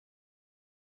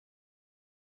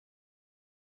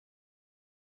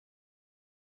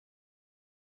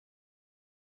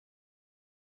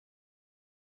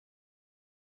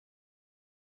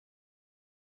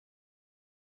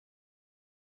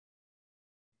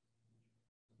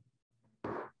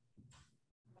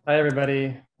Hi,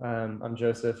 everybody. I'm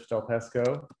Joseph Del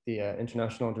Pesco, the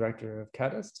International Director of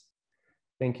KADIST.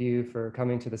 Thank you for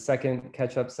coming to the second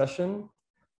Ketchup Session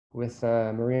with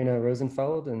Marina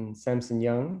Rosenfeld and Samson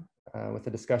Young, with a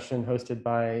discussion hosted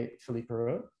by Philippe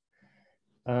Pirotte.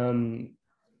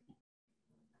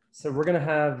 So we're going to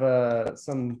have just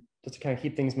to kind of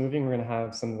keep things moving, we're going to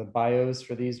have some of the bios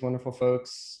for these wonderful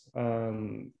folks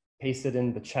pasted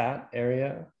in the chat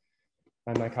area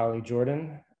by my colleague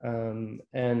Jordan.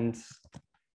 And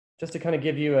just to kind of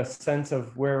give you a sense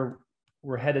of where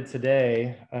we're headed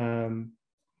today, we'll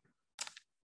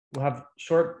have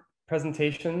short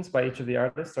presentations by each of the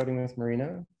artists, starting with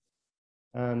Marina.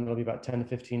 It'll be about 10 to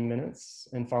 15 minutes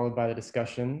and followed by the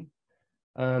discussion.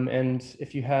 And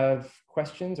if you have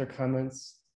questions or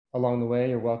comments along the way,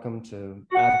 you're welcome to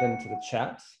add them to the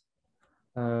chat.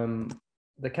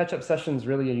 The Ketchup Session is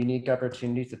really a unique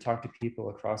opportunity to talk to people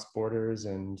across borders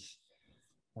and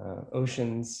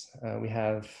oceans. We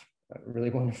have a really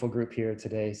wonderful group here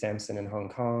today: Samson in Hong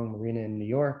Kong, Marina in New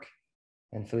York,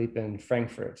 and Philippe in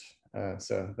Frankfurt.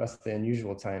 So that's the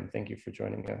unusual time. Thank you for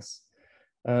joining us.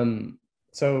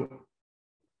 So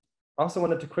also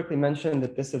wanted to quickly mention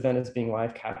that this event is being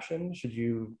live captioned. Should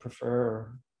you prefer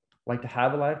or like to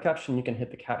have a live caption, you can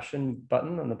hit the caption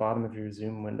button on the bottom of your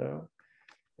Zoom window.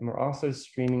 And we're also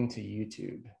streaming to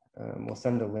YouTube. We'll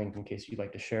send a link in case you'd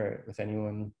like to share it with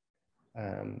anyone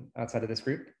outside of this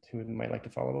group who might like to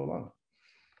follow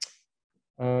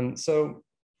along. So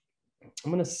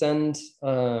I'm going to send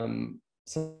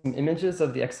some images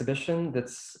of the exhibition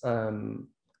that's on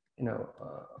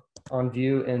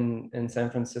view in San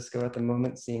Francisco at the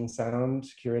moment, Seeing Sound,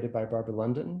 curated by Barbara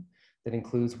London. That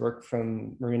includes work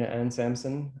from Marina and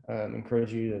Samson.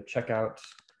 Encourage you to check out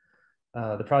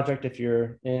the project if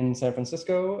you're in San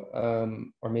Francisco,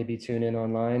 or maybe tune in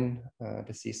online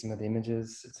to see some of the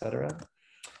images, etc.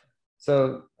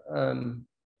 So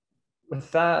with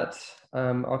that,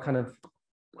 I'll kind of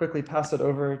quickly pass it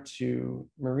over to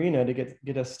Marina to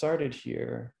get us started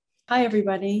here. Hi,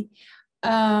 everybody.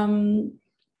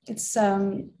 It's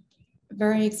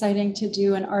very exciting to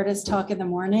do an artist talk in the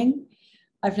morning.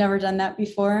 I've never done that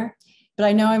before, but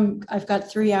I know I've got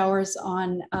 3 hours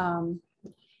on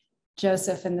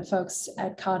Joseph and the folks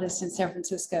at KADIST in San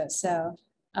Francisco. So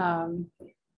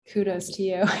kudos to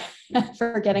you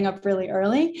for getting up really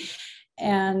early,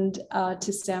 and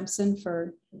to Samson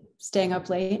for staying up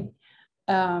late.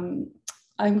 I'm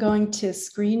going to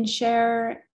screen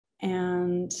share,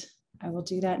 and I will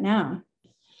do that now.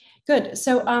 Good.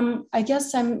 So I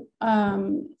guess I'm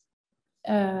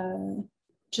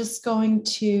just going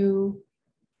to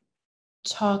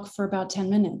talk for about 10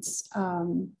 minutes.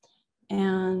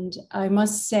 And I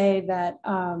must say that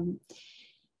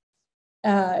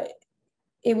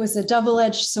it was a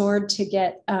double-edged sword to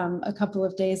get a couple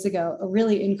of days ago a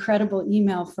really incredible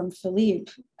email from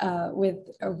Philippe with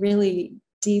a really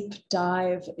deep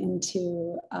dive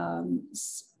into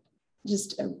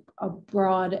just a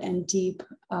broad and deep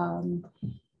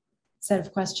set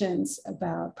of questions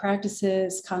about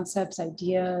practices, concepts,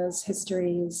 ideas,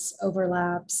 histories,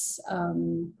 overlaps,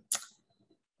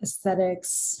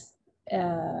 aesthetics,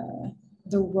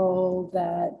 the role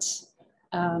that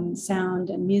sound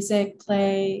and music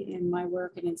play in my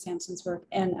work and in Samson's work.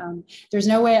 And there's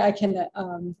no way I can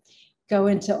go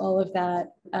into all of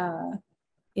that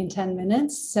in 10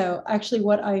 minutes. So actually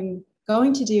what I'm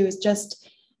going to do is just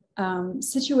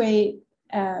situate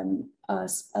a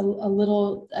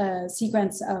little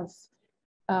sequence of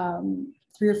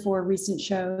 3 or 4 recent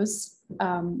shows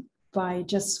by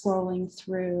just scrolling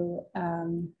through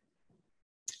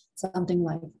something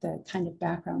like the kind of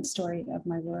background story of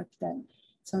my work that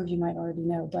some of you might already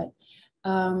know. But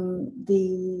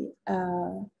the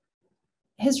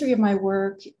history of my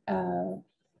work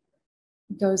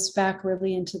goes back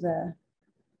really into the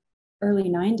early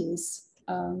 90s.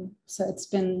 So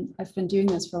I've been doing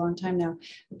this for a long time now.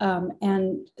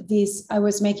 And I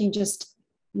was making just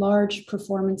large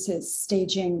performances,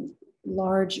 staging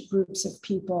large groups of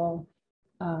people.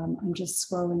 I'm just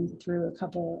scrolling through a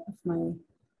couple of my,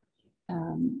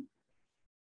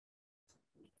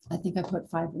 I think I put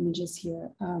 5 images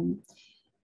here,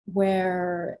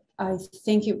 where I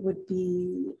think it would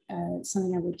be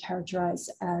something I would characterize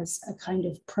as a kind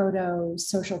of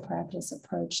proto-social practice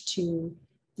approach to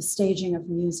the staging of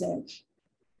music.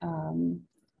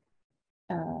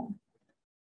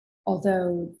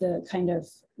 Although the kind of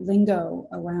lingo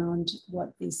around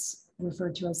what is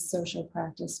referred to as social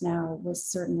practice now was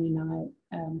certainly not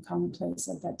commonplace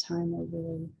at that time, or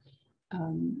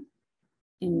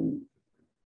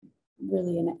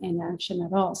really in action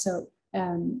at all. So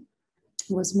it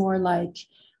was more like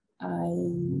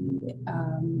I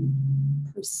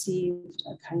perceived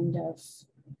a kind of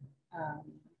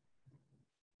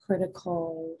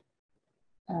critical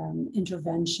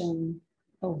intervention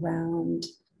around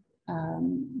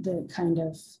the kind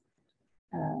of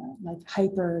like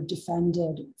hyper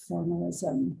defended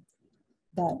formalism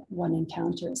that one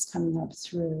encounters coming up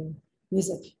through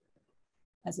music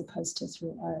as opposed to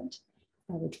through art,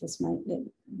 which was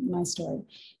my story.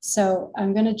 So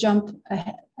I'm going to jump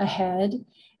ahead,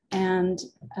 and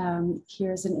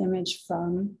here's an image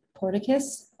from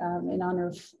Porticus in honor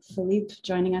of Philippe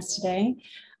joining us today.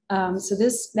 So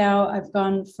this now I've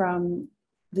gone from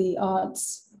the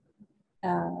aughts,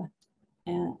 and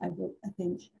I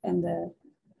think, and the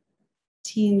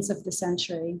teens of the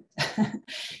century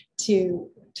to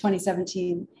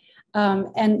 2017.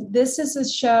 And this is a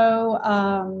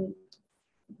show,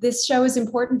 this show is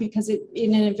important because it,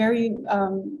 in a very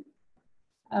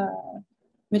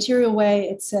material way,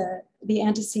 it's the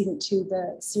antecedent to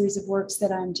the series of works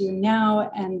that I'm doing now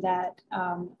and that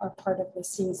are part of the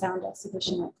Seeing Sound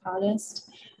exhibition at KADIST.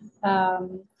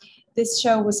 This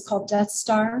show was called Death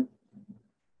Star,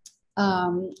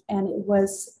 and it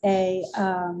was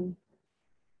an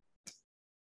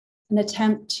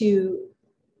attempt to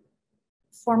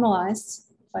formalize,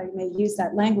 if I may use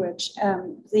that language,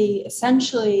 the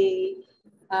essentially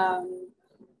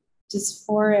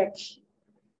dysphoric,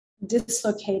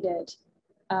 dislocated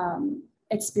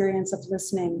experience of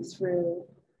listening through,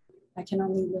 I can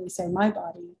only really say my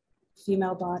body,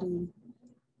 female body,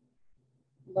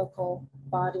 local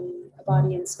body, a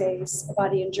body in space, a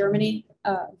body in Germany,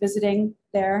 visiting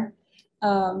there.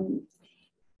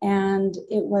 And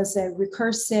it was a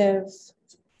recursive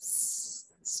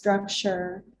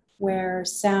structure where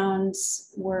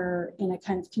sounds were in a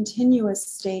kind of continuous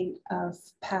state of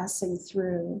passing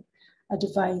through a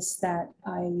device that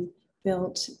I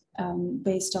built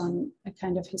based on a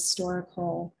kind of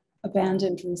historical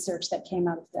abandoned research that came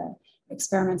out of the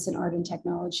experiments in art and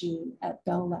technology at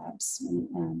Bell Labs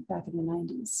back in the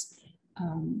 90s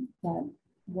that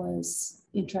was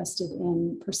interested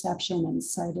in perception and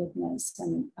sightedness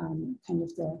and kind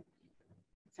of the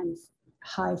kind of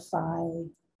hi-fi,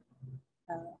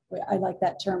 I like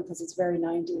that term because it's very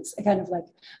 90s, a kind of like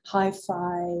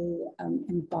hi-fi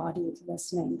embodied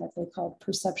listening that they called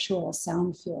perceptual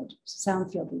sound field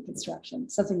reconstruction,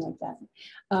 something like that.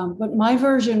 But my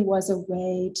version was a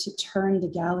way to turn the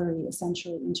gallery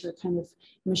essentially into a kind of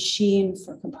machine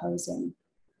for composing.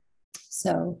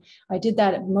 So I did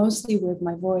that mostly with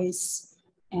my voice,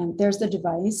 and there's the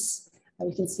device.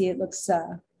 You can see it looks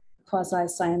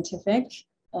quasi-scientific,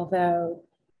 although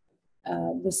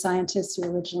the scientists who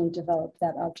originally developed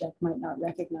that object might not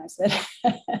recognize it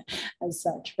as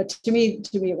such, but to me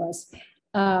it was.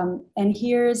 And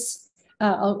here's,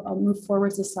 I'll move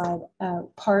forwards a slide.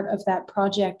 Part of that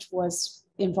project was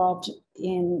involved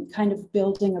in kind of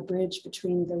building a bridge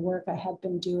between the work I had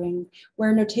been doing,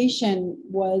 where notation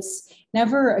was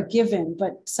never a given,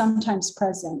 but sometimes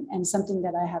present and something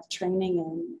that I have training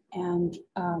in. And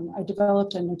I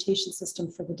developed a notation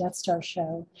system for the Death Star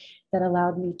show that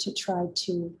allowed me to try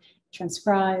to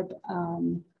transcribe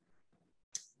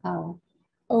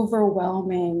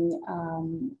overwhelming,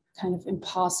 kind of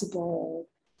impossible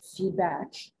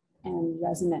feedback and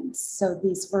resonance. So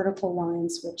these vertical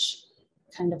lines, which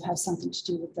kind of have something to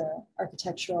do with the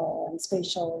architectural and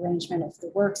spatial arrangement of the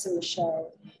works in the show,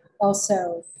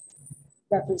 also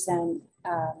represent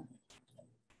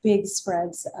big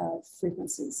spreads of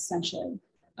frequencies, essentially.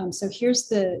 So here's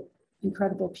the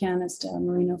incredible pianist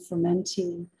Marina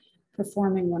Rosenfeld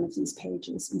performing one of these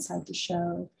pages inside the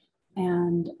show.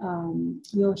 And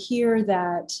you'll hear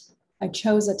that I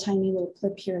chose a tiny little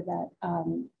clip here that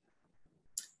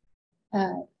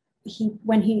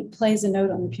when he plays a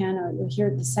note on the piano, you'll hear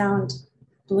the sound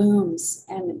blooms,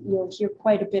 and you'll hear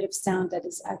quite a bit of sound that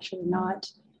is actually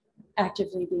not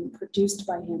actively being produced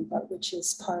by him, but which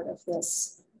is part of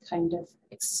this kind of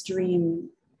extreme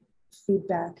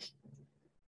feedback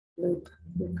loop,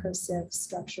 recursive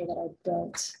structure that I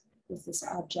built with this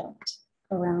object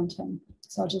around him.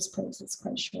 So I'll just pose, it's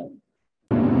quite short.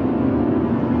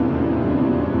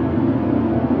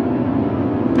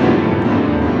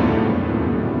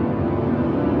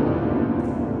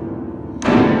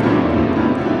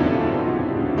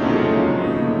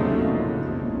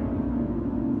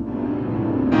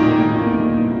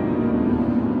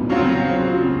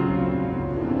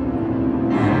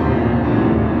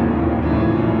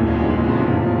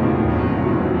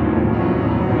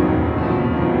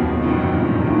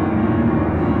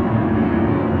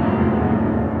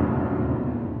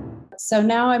 So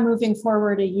now I'm moving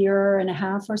forward a year and a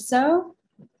half or so.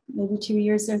 maybe 2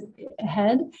 years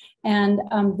ahead. And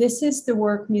this is the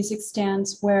work Music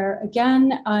Stands, where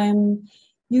again, I'm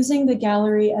using the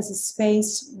gallery as a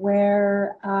space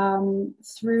where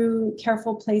through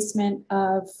careful placement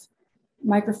of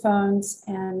microphones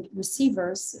and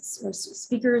receivers, or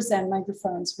speakers and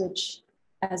microphones, which,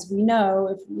 as we know,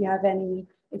 if you have any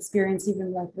experience,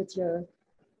 even like with your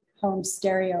home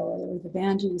stereo or the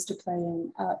band you used to play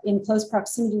in close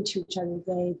proximity to each other,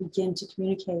 they begin to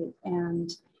communicate,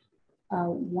 and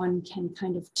one can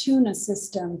kind of tune a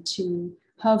system to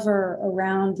hover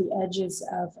around the edges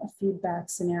of a feedback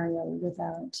scenario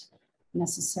without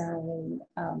necessarily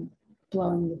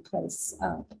blowing the place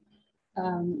up.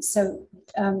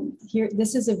 Here,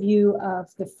 this is a view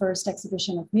of the first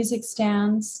exhibition of Music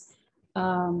Stands,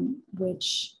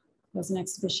 which was an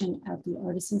exhibition at the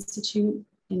Artists Institute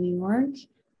in New York,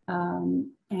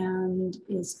 and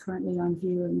is currently on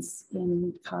view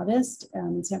in KADIST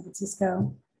in San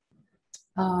Francisco.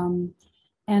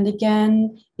 And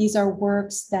again, these are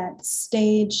works that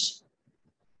stage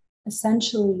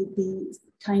essentially the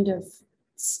kind of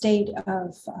state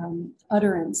of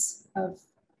utterance of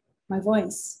my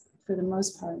voice for the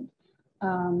most part.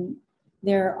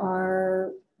 There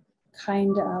are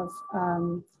kind of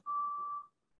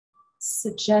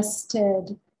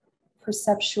suggested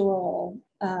perceptual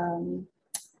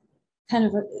kind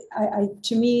of,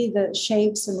 to me, the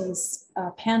shapes in these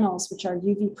panels, which are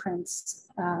UV prints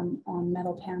on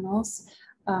metal panels,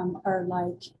 are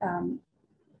like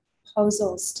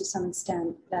puzzles to some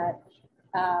extent that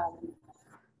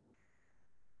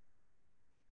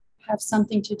have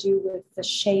something to do with the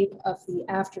shape of the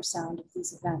after sound of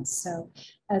these events. So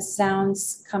as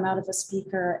sounds come out of a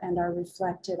speaker and are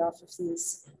reflected off of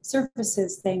these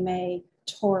surfaces, they may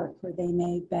torque, or they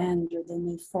may bend, or they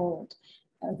may fold.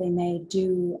 They may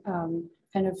do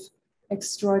kind of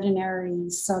extraordinary,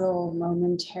 subtle,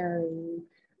 momentary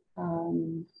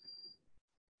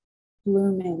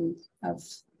blooming of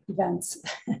events.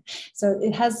 So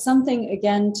it has something,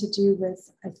 again, to do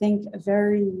with, I think, a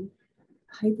very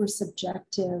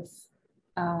hyper-subjective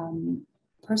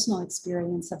personal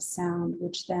experience of sound,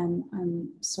 which then I'm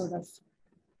sort of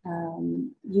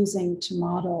using to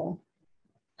model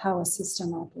how a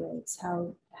system operates,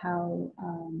 how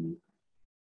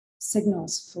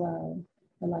signals flow,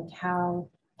 or like how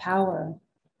power,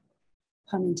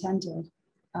 pun intended,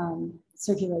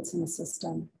 circulates in a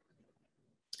system.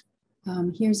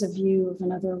 Here's a view of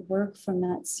another work from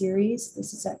that series.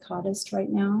 This is at KADIST right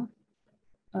now.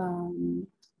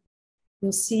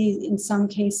 You'll see in some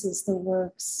cases the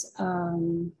works are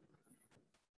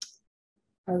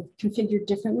configured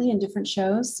differently in different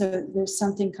shows. So there's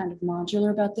something kind of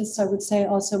modular about this. So I would say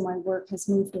also my work has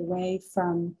moved away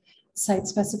from site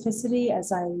specificity,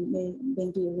 as I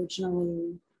maybe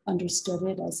originally understood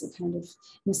it, as a kind of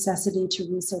necessity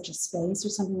to research a space or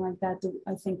something like that.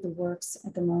 I think the works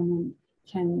at the moment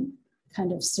can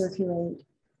kind of circulate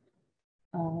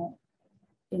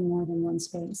in more than one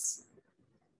space.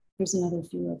 Here's another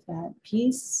view of that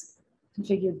piece,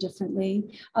 configured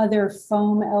differently. Other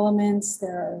foam elements,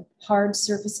 there are hard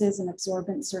surfaces and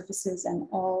absorbent surfaces, and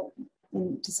all,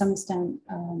 to some extent,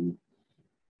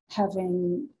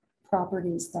 having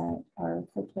properties that are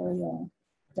corporeal,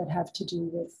 that have to do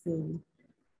with the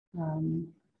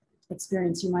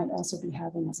experience you might also be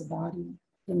having as a body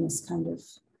in this kind of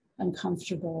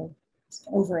uncomfortable,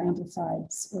 over-amplified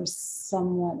or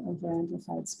somewhat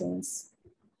over-amplified space.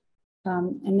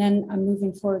 And then I'm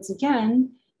moving forwards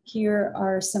again. Here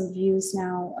are some views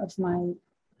now of my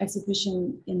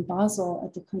exhibition in Basel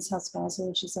at the Kunsthaus Basel,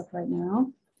 which is up right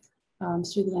now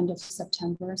through the end of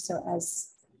September. So as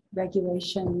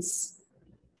regulations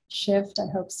shift, I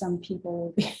hope some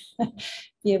people will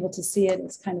be able to see it.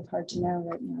 It's kind of hard to know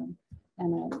right now,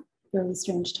 and a really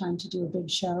strange time to do a big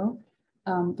show.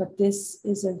 But this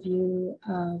is a view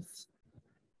of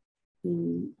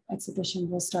the exhibition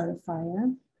We'll Start a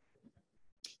Fire.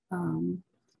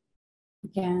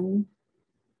 Again,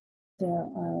 there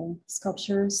are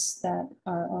sculptures that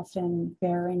are often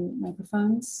bearing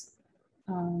microphones.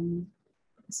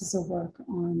 This is a work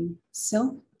on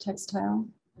silk textile.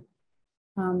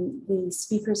 The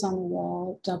speakers on the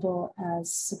wall double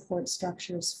as support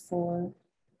structures for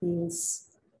these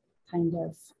kind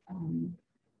of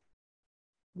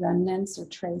remnants or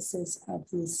traces of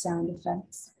these sound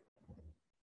effects.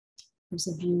 There's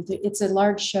a view. It's a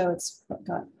large show. It's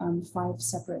got 5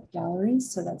 separate galleries,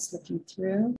 so that's looking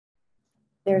through.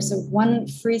 There's one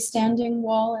freestanding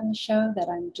wall in the show that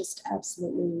I'm just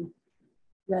absolutely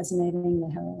resonating the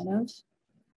hell out of.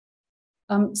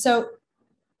 So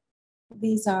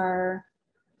these are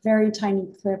very tiny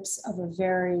clips of a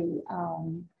very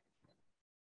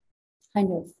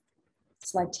kind of,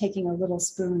 it's like taking a little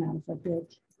spoon out of a big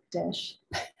dish.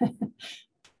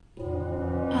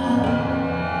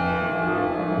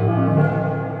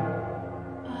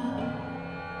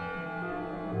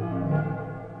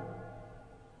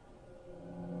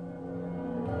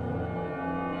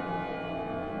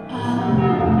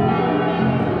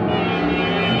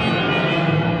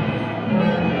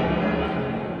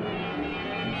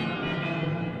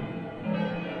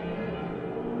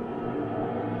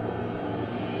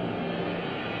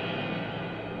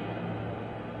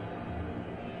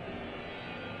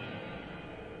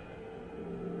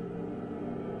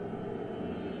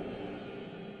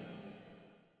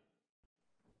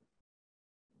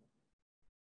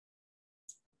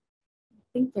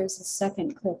 I think there's a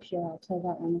second clip here. I'll play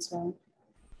that one as well.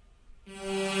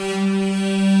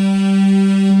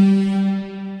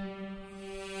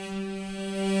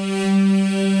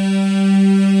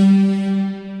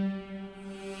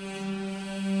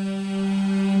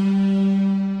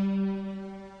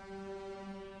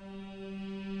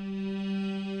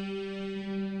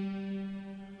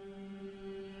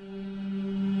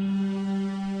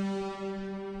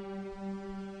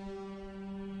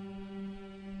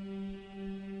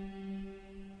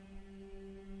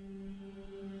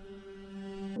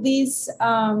 These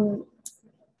I'm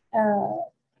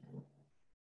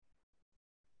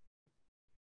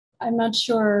not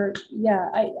sure. Yeah,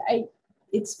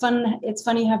 it's fun. It's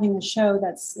funny having a show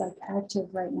that's like active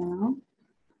right now.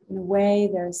 In a way,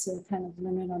 there's a kind of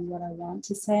limit on what I want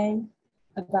to say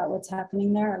about what's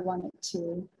happening there. I want it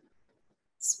to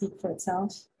speak for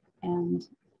itself, and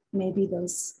maybe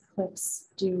those clips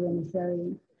do in a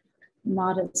very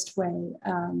modest way.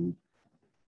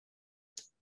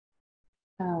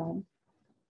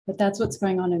 But that's what's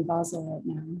going on in Basel right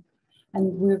now.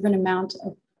 And we're going to mount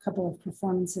a couple of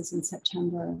performances in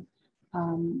September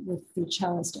with the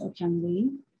cellist Okyung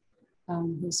Lee,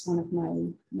 who's one of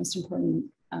my most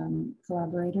important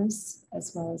collaborators,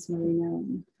 as well as Marina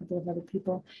and a couple of other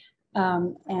people.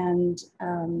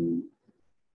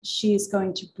 She's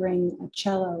going to bring a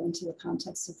cello into the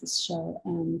context of this show.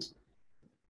 And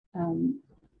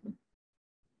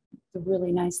the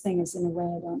really nice thing is, in a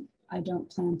way, I don't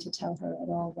plan to tell her at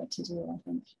all what to do. I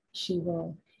think she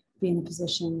will be in a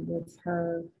position with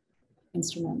her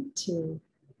instrument to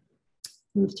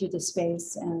move through the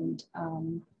space and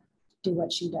do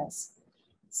what she does.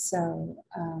 So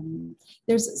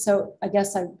so I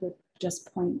guess I would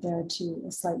just point there to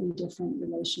a slightly different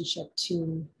relationship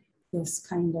to this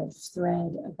kind of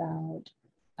thread about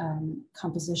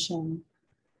composition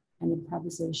and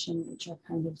improvisation, which are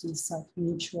kind of these like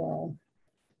mutual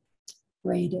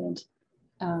braided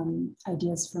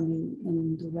ideas for me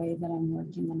in the way that I'm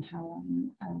working and how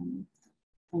I'm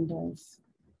kind of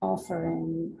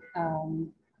offering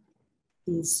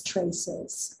these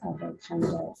traces of a kind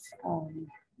of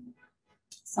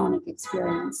sonic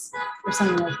experience or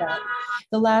something like that.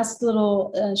 The last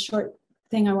little short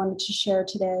thing I wanted to share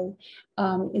today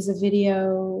is a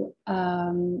video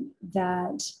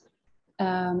that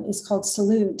is called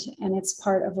Salute, and it's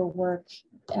part of a work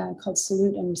called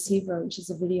Salute and Receiver, which is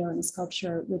a video and a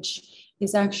sculpture, which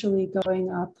is actually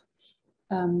going up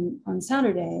on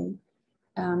Saturday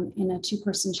in a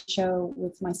two-person show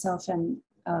with myself and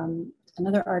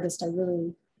another artist I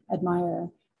really admire,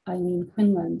 Eileen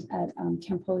Quinlan, at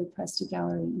Campoli Presti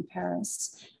Gallery in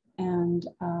Paris. And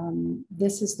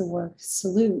this is the work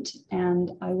Salute,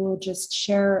 and I will just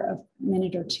share a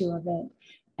minute or two of it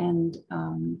and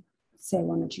say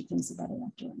one or two things about it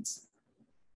afterwards.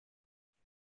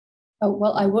 Oh,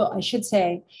 well, I should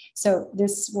say, so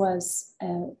this was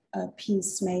a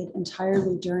piece made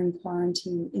entirely during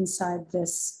quarantine inside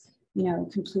this,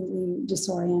 completely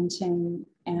disorienting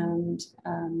and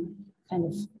kind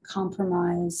of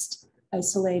compromised,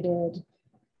 isolated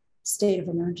state of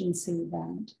emergency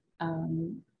that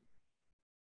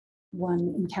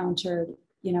one encountered,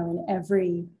 in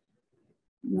every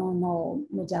normal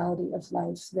modality of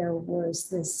life. There was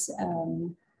this,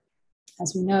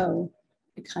 as we know,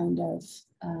 a kind of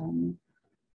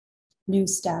new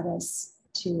status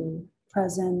to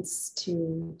presence,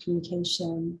 to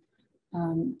communication,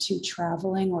 to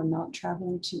traveling or not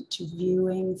traveling, to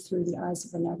viewing through the eyes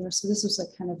of another. So this was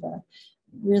a kind of a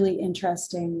really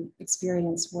interesting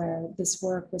experience where this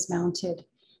work was mounted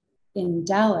in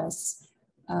Dallas,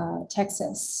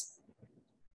 Texas,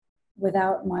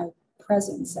 without my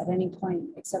presence at any point,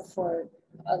 except for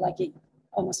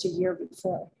almost a year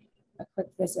before, a quick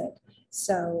visit.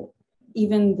 So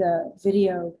even the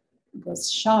video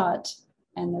was shot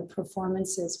and the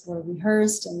performances were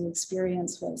rehearsed and the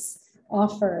experience was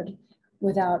offered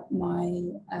without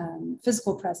my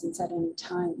physical presence at any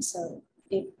time. So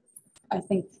I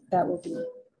think that will be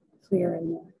clear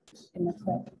in the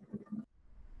clip.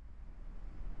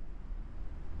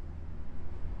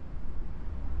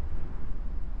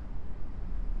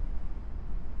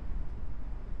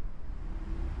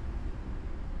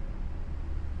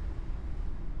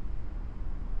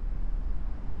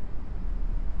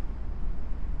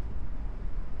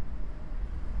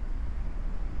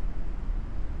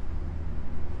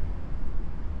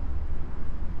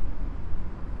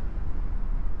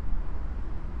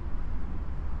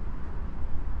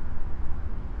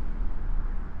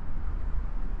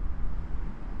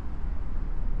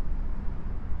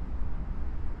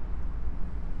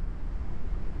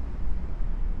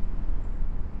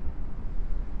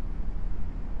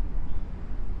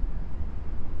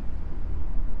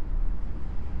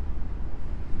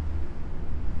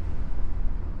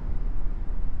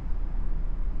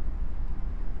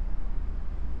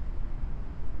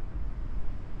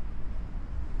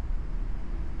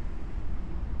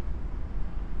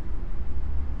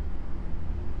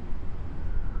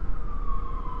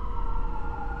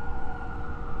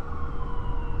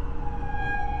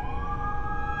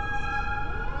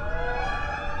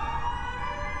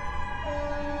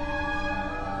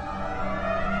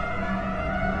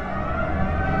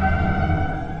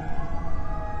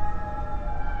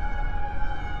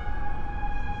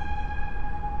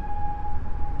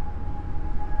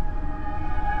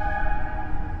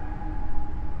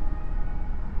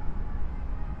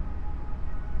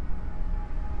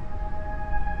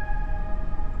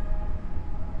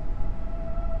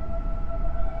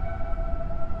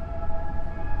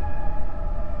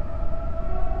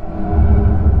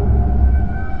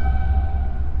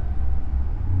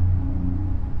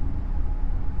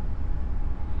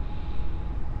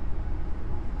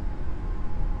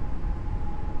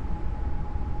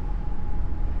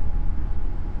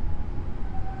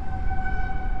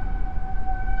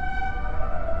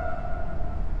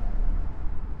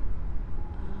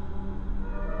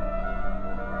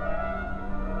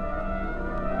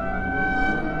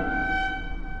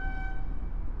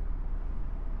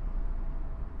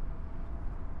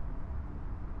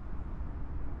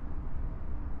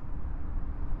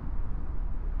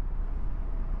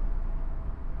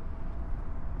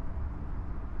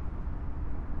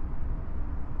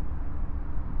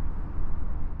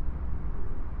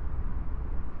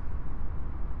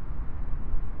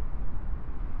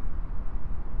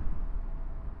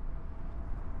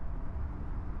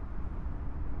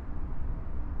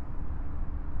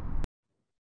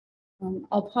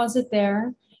 I'll pause it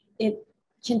there. It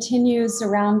continues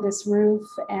around this roof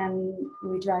and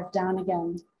we drive down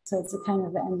again. So it's a kind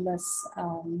of endless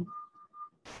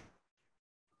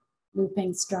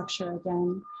looping structure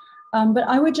again. But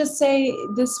I would just say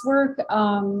this work,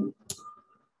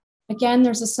 again,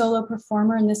 there's a solo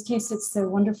performer. In this case, it's the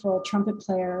wonderful trumpet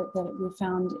player that we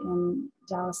found in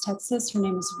Dallas, Texas. Her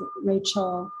name is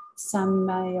Rachel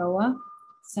Samayoa.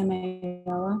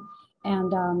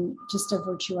 And just a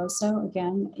virtuoso,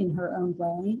 again, in her own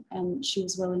way. And she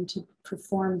was willing to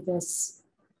perform this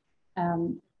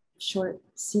short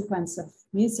sequence of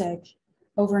music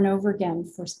over and over again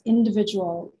for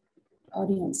individual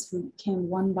audience who came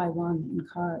one by one in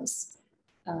cars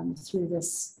through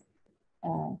this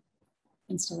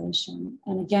installation.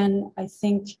 And again, I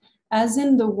think, as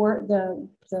in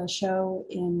the show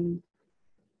in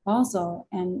Basel,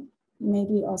 and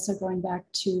maybe also going back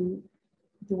to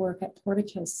the work at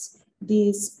Porticus,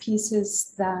 these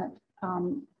pieces that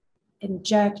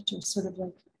inject or sort of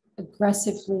like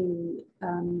aggressively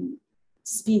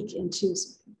speak into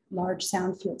large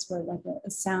sound fields, where like a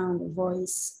sound, a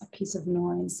voice, a piece of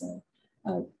noise,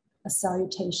 a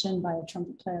salutation by a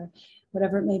trumpet player,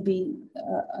 whatever it may be,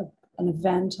 an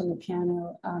event on the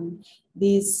piano,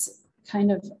 these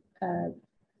kind of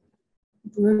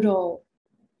brutal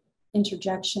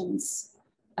interjections,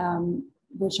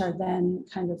 which are then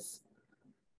kind of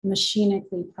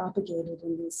machinically propagated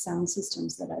in these sound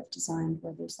systems that I've designed,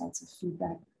 where there's lots of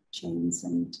feedback chains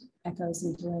and echoes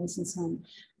and delays and so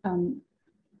on.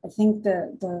 I think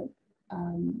the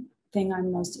thing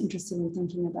I'm most interested in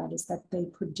thinking about is that they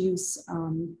produce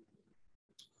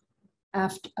a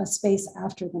space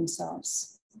after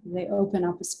themselves. They open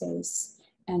up a space,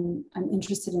 and I'm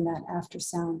interested in that after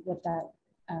sound, what that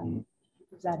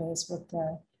is, what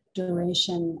the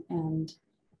duration and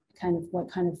kind of what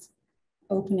kind of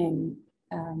opening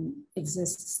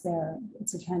exists there.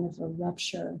 It's a kind of a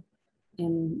rupture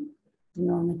in the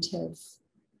normative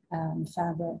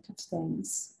fabric of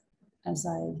things as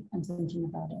I am thinking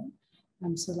about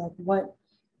it. So like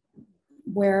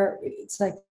where it's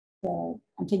like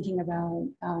I'm thinking about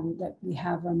that we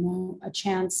have a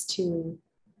chance to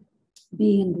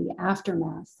be in the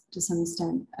aftermath to some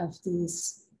extent of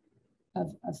these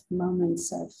of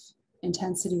moments of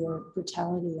intensity or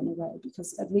brutality in a way,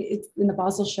 because in the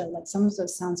Basel show, like some of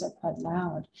those sounds are quite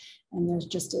loud, and there's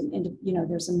just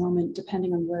there's a moment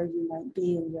depending on where you might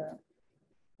be in your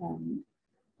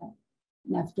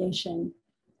navigation.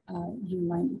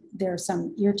 There are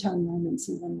some ear tone moments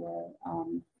even where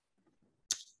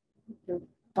your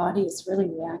body is really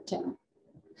reacting,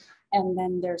 and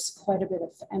then there's quite a bit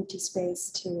of empty space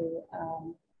to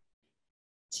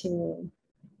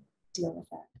deal with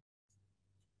that.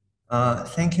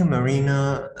 Thank you,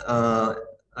 Marina.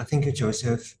 Thank you,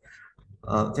 Joseph.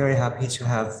 Very happy to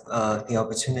have the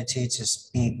opportunity to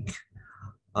speak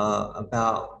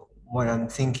about what I'm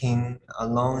thinking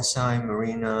alongside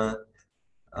Marina.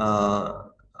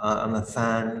 I'm a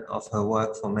fan of her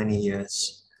work for many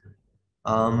years.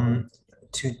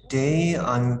 Today,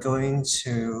 I'm going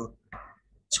to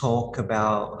talk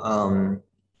about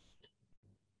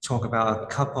a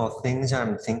couple of things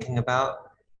I'm thinking about,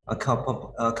 a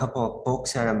couple of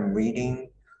books that I'm reading.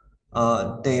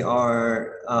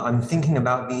 I'm thinking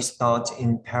about these thoughts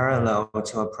in parallel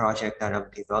to a project that I'm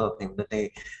developing, but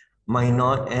they might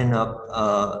not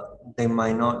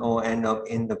all end up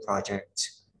in the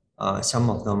project. Some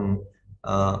of them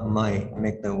might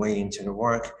make their way into the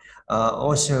work.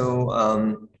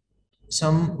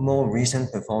 Some more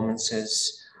recent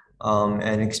performances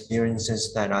and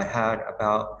experiences that I had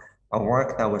about a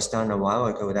work that was done a while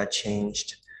ago that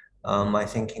changed my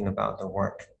thinking about the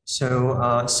work.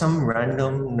 So some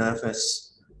random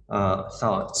nervous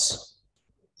thoughts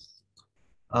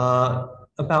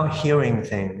about hearing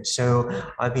things. So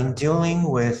I've been dealing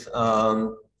with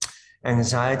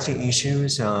anxiety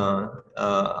issues,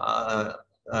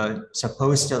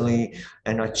 supposedly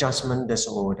an adjustment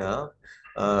disorder.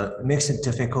 Makes it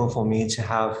difficult for me to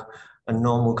have a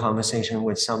normal conversation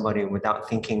with somebody without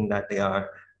thinking that they are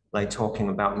like talking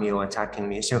about me or attacking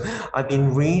me. So I've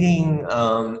been reading,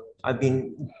 I've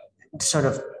been sort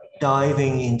of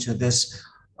diving into this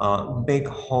big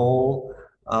hole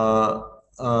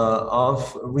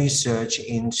of research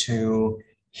into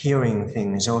hearing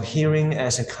things, or hearing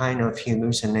as a kind of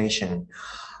hallucination.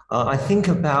 I think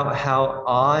about how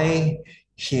I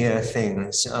hear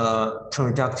things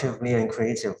productively and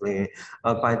creatively.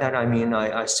 By that I mean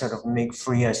I sort of make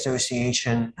free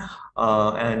association,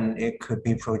 and it could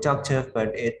be productive,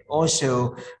 but it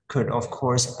also could, of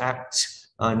course, act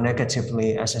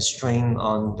negatively as a strain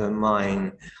on the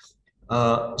mind.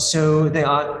 So there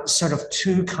are sort of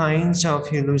two kinds of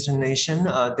hallucination.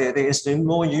 There is the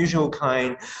more usual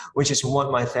kind, which is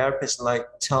what my therapist like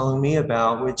telling me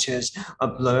about, which is a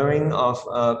blurring of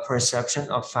perception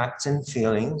of facts and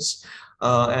feelings.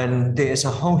 And there is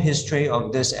a whole history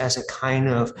of this as a kind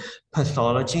of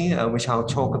pathology, which I'll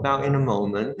talk about in a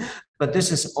moment. But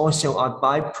this is also a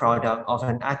byproduct of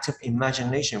an active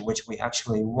imagination, which we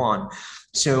actually want.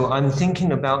 So I'm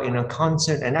thinking about in a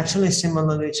concert, and actually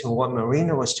similarly to what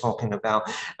Marina was talking about,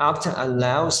 after a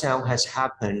loud sound has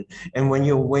happened, and when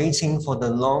you're waiting for the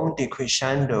long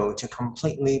decrescendo to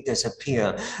completely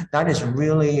disappear, that is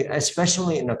really,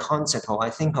 especially in a concert hall,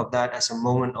 I think of that as a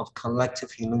moment of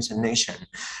collective hallucination,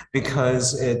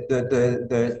 because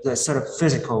the sort of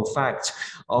physical fact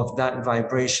of that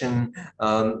vibration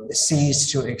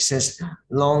cease to exist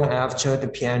long after the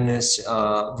pianist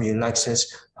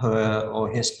relaxes her or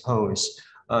his pose.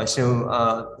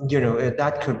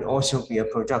 That could also be a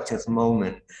productive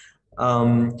moment.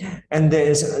 And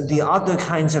there's the other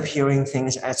kinds of hearing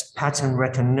things as pattern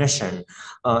recognition.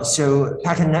 So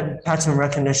pattern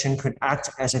recognition could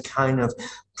act as a kind of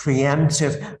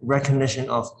preemptive recognition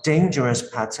of dangerous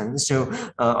patterns. So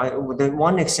the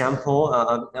one example,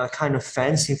 a kind of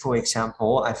fanciful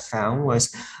example I found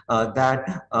was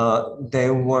that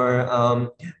there were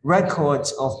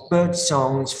records of bird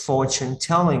songs fortune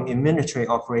telling in military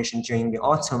operation during the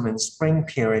autumn and spring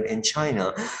period in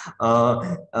China.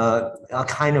 A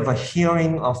kind of a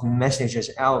hearing of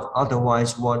messages out of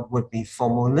otherwise what would be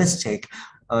formalistic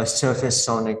surface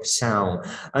sonic sound.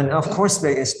 And of course,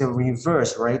 there is the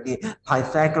reverse, right? The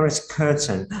Pythagoras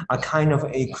curtain, a kind of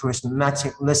a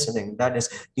charismatic listening that is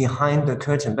behind the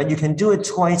curtain, but you can do it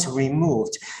twice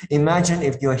removed. Imagine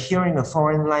if you're hearing a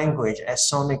foreign language as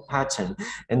sonic pattern,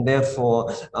 and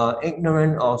therefore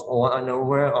ignorant of or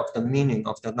unaware of the meaning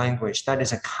of the language. That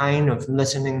is a kind of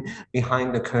listening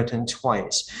behind the curtain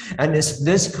twice. And is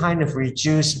this kind of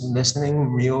reduced listening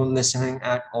real listening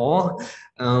at all?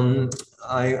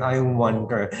 I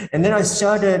wonder. And then I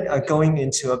started going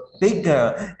into a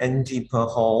bigger and deeper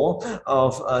hole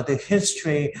of the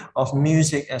history of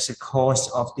music as a cause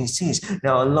of disease.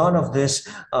 Now, a lot of this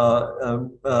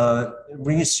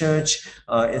research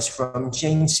is from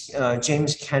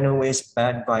James Kenaway's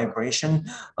Bad Vibration.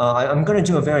 I'm going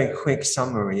to do a very quick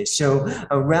summary. So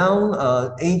around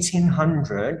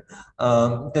 1800,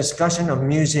 discussion of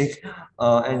music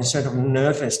and sort of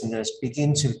nervousness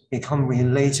begin to become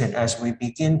related as we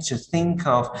begin to think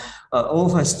of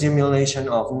overstimulation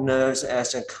of nerves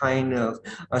as a kind of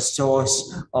a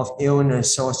source of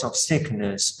illness, source of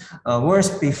sickness.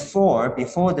 Whereas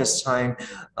before this time,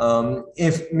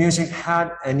 if music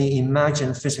had any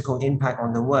imagined physical impact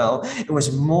on the world, it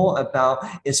was more about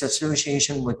its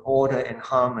association with order and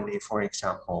harmony, for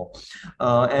example.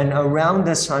 And around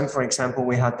this time, for example,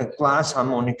 we had the glass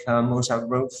harmonica. Mozart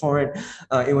wrote for it.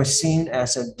 It was seen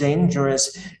as a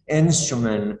dangerous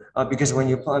instrument because when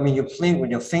you play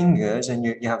with your fingers and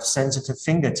you have sensitive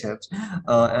fingertips,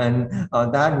 and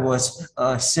that was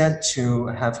said to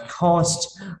have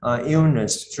caused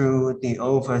illness through the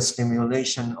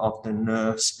overstimulation of the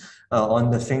nerves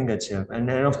on the fingertip. And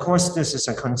then, of course, this is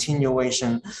a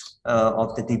continuation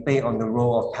of the debate on the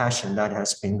role of passion that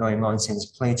has been going on since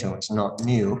Plato. It's not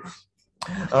new.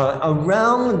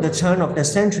 Around the turn of the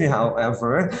century,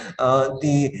 however,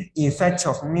 the effects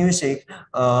of music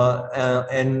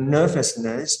and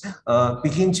nervousness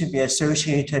begin to be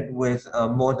associated with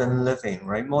modern living,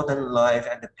 right? Modern life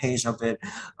and the pace of it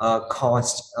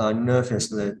caused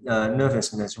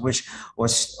nervousness, which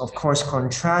was, of course,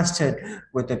 contrasted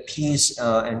with the peace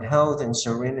and health and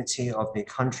serenity of the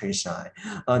countryside.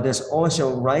 There's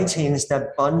also writings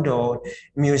that bundled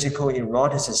musical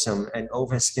eroticism and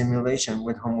overstimulation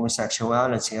with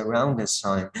homosexuality around this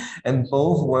time, and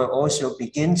both were also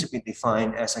begin to be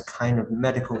defined as a kind of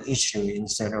medical issue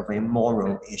instead of a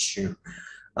moral issue.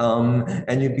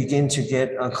 And you begin to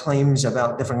get claims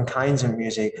about different kinds of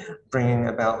music bringing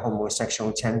about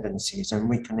homosexual tendencies and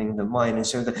weakening the mind. And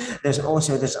so there's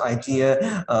also this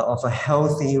idea of a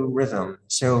healthy rhythm.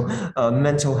 So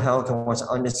mental health was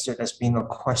understood as being a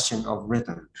question of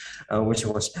rhythm, which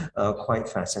was quite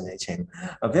fascinating.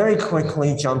 Very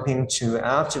quickly jumping to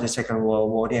after the Second World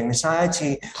War, the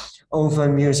anxiety over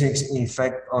music's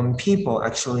effect on people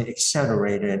actually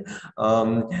accelerated.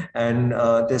 And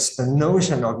there's the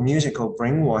notion of musical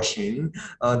brainwashing.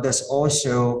 There's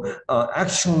also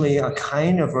actually a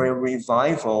kind of a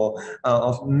revival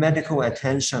of medical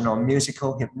attention on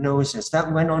musical hypnosis.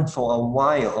 That went on for a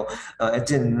while. It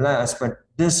didn't last, but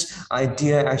this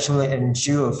idea actually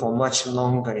endured for much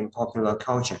longer in popular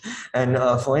culture. And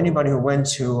for anybody who went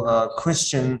to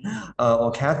Christian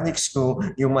or Catholic school,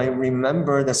 you might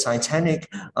remember the Satanic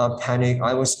Panic.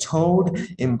 I was told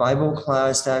in Bible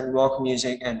class that rock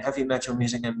music and heavy metal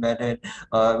music embedded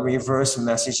reverse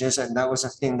messages, and that was a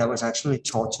thing that was actually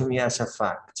taught to me as a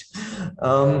fact.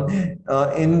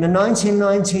 In the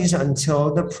 1990s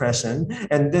until the present,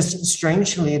 and this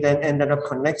strangely then ended up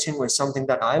connecting with something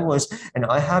that I was and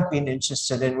I have been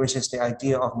interested in, which is the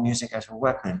idea of music as a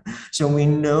weapon. So we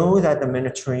know that the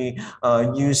military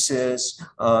uses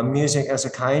music as a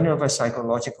kind of a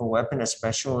psychological weapon,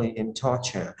 especially in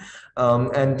torture.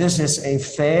 And this is a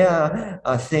fair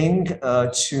thing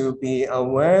to be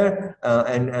aware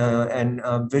and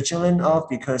vigilant of,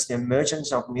 because the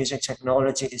emergence of music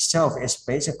technology itself is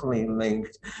basically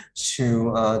linked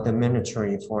to the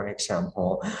military, for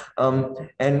example.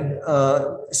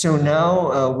 So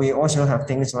now we also have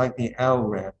things like the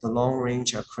LRAD, the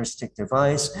long-range acoustic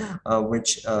device,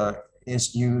 which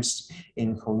is used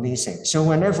in policing. So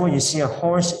whenever you see a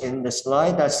horse in the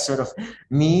slide, that's sort of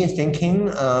me thinking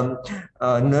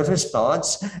nervous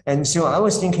thoughts. And so I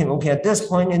was thinking, okay, at this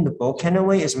point in the book,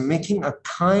 Kenaway is making a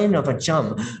kind of a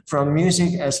jump from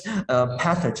music as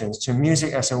pathogens to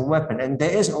music as a weapon. And there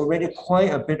is already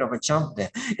quite a bit of a jump there.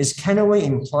 Is Kenaway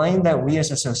implying that we as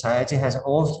a society has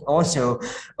also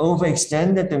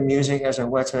overextended the music as a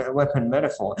weapon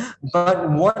metaphor? But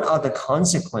what are the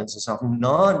consequences of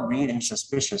not reading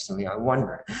suspiciously, I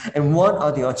wonder? And what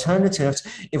are the alternatives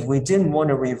if we didn't want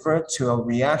to revert to a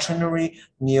reactionary,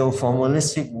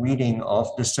 neo-formalistic reading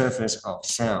of the surface of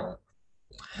sound?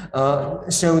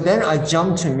 So then I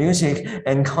jumped to music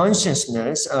and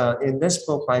consciousness in this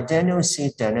book by Daniel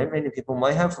C. Dennett. Many people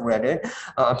might have read it.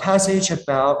 A passage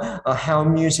about how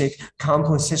music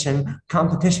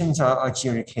competitions are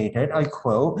adjudicated. I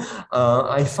quote,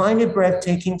 I find it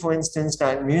breathtaking, for instance,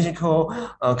 that musical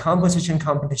composition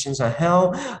competitions are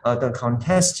held. The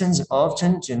contestants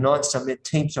often do not submit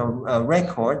tapes or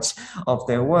records of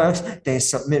their works. They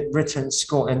submit written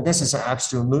score. And this is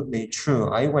absolutely true.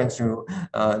 I went through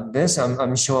this.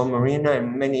 I'm sure Marina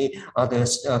and many other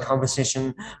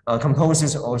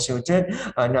composers also did.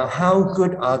 Now, how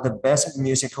good are the best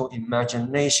musical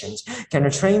imaginations? Can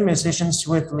a trained musician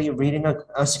swiftly reading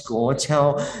a score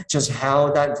tell just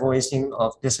how that voicing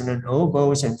of dissonant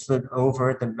oboes and flute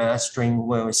over the mastering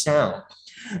will sound?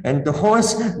 And the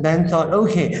horse then thought,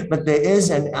 okay, but there is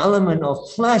an element of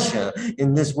pleasure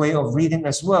in this way of reading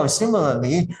as well.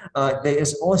 Similarly, there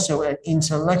is also an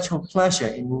intellectual pleasure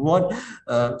in what,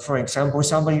 for example,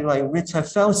 somebody like Ritter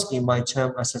Felsky might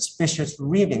term a suspicious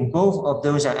reading. Both of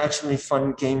those are actually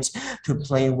fun games to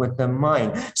play with the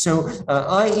mind. So,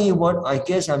 i.e., what I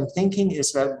guess I'm thinking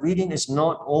is that reading is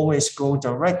not always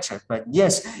goal-directed, but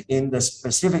yes, in the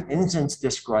specific instance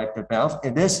described above,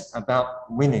 it is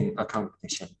about winning a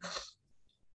competition.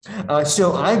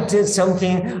 So I did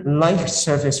something like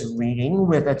surface reading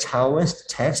with a Taoist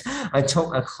text. I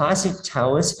took a classic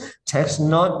Taoist text,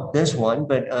 not this one,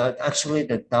 but actually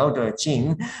the Tao Te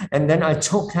Ching, and then I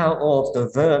took out all of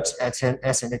the verbs as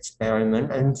an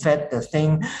experiment and fed the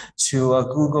thing to a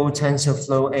Google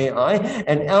TensorFlow AI,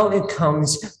 and out it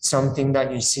comes something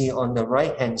that you see on the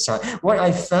right-hand side. What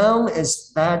I found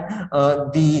is that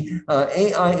the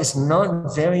AI is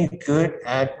not very good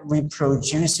at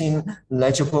reproducing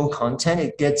legible content.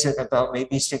 It gets it about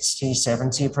maybe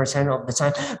 60–70% of the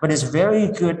time, but it's very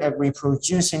good at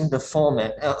reproducing the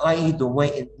format, i.e. the way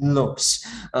it looks,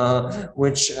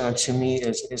 which to me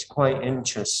is quite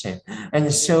interesting.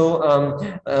 And so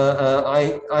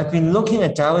I've been looking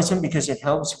at Taoism because it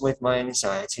helps with my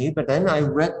anxiety, but then I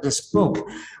read this book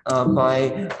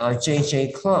by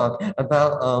J.J. Clark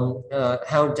about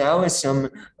how Taoism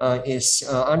is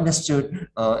understood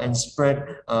and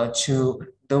spread to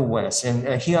the West.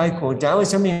 And here I quote,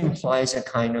 Taoism implies a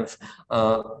kind of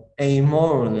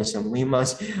amoralism. We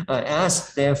must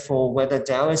ask, therefore, whether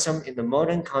Taoism in the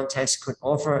modern context could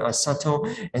offer a subtle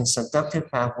and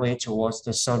seductive pathway towards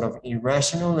the sort of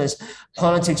irrationalist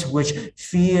politics which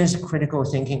fears critical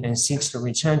thinking and seeks to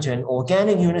return to an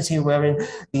organic unity wherein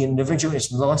the individual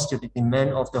is lost to the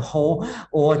demand of the whole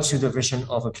or to the vision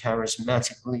of a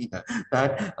charismatic leader.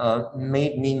 That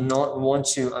made me not want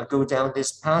to go down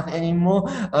this path anymore.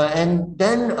 And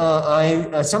then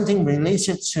something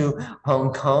related to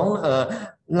Hong Kong,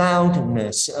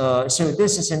 loudness. So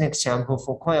this is an example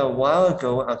for quite a while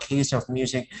ago, a case of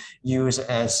music used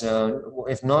as,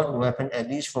 if not weapon, at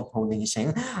least for policing.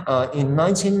 In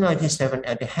 1997,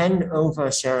 at the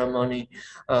handover ceremony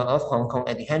of Hong Kong,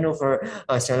 at the handover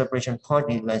celebration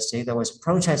party, let's say, there was a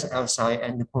protest outside,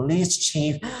 and the police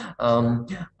chief,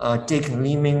 Dick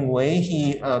Liming Wei,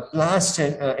 he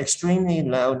blasted extremely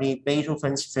loudly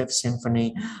Beethoven's Fifth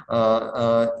Symphony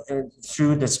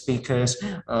through the speakers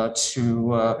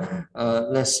to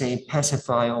let's say,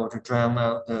 pacify or to drown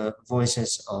out the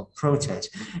voices of protest.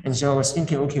 And so I was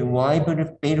thinking, okay, why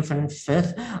Beethoven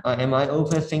Fifth? Am I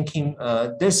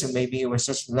overthinking this? Maybe it was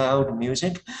just loud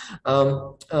music,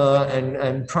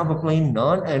 and probably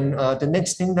not. And the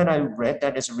next thing that I read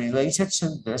that is related to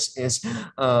this is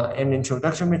an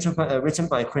introduction written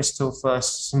by Christopher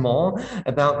Small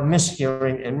about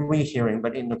mishearing and rehearing,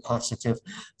 but in the positive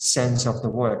sense of the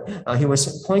word. He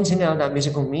was pointing out that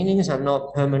musical meanings are not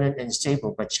permanent and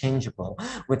stable, but changeable.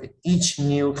 With each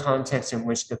new context in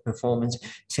which the performance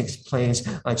takes place,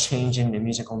 changing the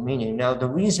musical meaning. Now, the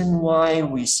reason why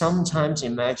we sometimes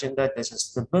imagine that there's a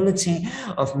stability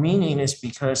of meaning is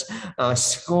because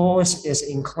scores is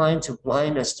inclined to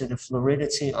blind us to the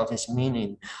fluidity of its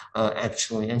meaning,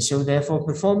 actually. And so therefore,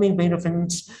 performing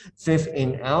Beethoven's Fifth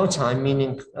in our time,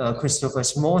 meaning Christopher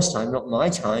Small's time, not my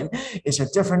time, is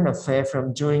a different affair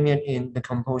from doing it in the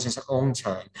composer's own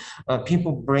time. People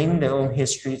bring their own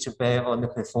history to bear on the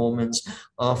performance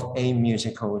of a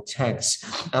musical text.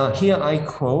 Here I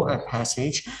quote a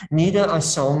passage, neither a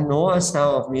song nor a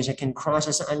style of music can cross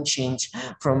us unchanged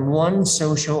from one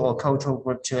social or cultural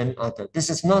group to another. This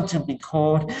is not to be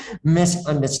called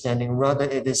misunderstanding, rather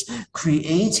it is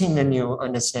creating a new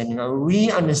understanding, a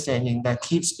re-understanding that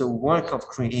keeps the work of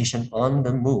creation on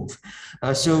the move.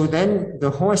 So then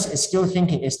the horse is still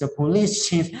thinking, is the police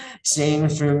chief saying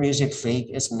through music fake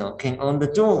is knocking on the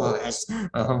door as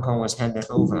Hong Kong was handed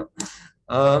over.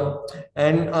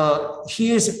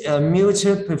 Here's a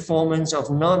muted performance of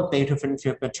not Beethoven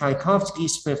Fifth, but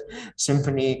Tchaikovsky's Fifth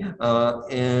Symphony,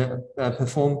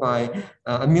 performed by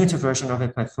a muted version of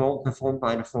it performed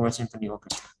by the Florida Symphony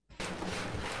Orchestra.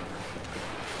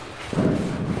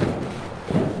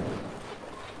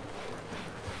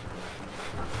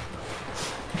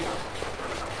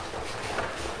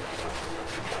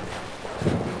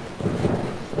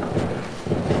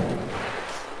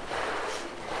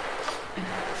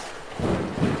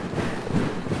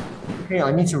 okay,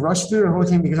 I need to rush through the whole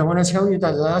thing because I want to tell you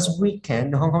that last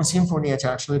weekend, the Hong Kong Symphony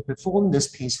actually performed this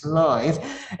piece live,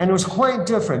 and it was quite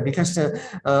different because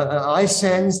I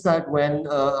sensed that when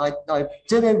I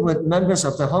did it with members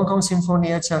of the Hong Kong Symphony,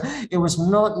 it was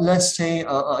not, let's say,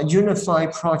 a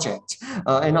unified project,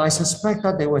 and I suspect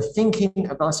that they were thinking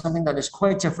about something that is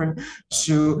quite different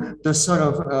to the sort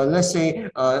of, let's say,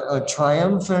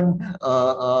 triumphant,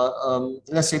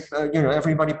 let's say,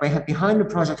 everybody behind the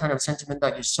project kind of sentiment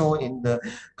that you saw in the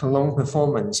Cologne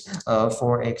performance,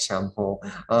 for example.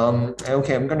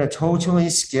 Okay, I'm going to totally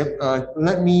skip.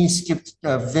 Let me skip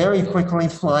very quickly,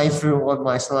 fly through all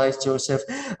my slides, Joseph.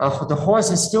 The horse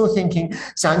is still thinking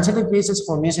scientific basis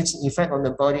for music's effect on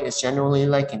the body is generally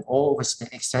lacking or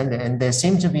overextended, and there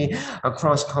seem to be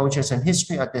across cultures and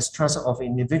history a distrust of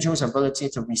individuals' ability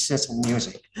to resist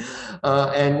music.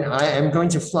 And I am going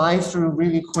to fly through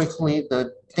really quickly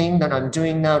the thing that I'm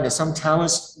doing now. There's some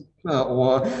Taoist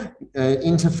or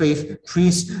interfaith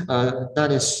priest that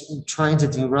is trying to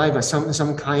derive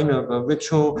some kind of a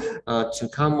ritual to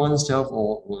calm oneself,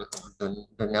 or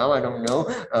now I don't know.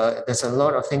 There's a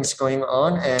lot of things going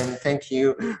on, and thank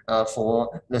you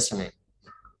for listening.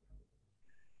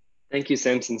 Thank you,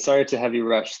 Samson. Sorry to have you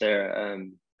rush there. I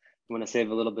want to save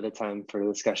a little bit of time for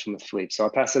the discussion with Philippe. So I'll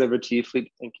pass it over to you,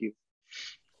 Philippe. Thank you.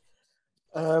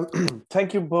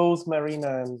 Thank you both,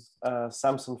 Marina and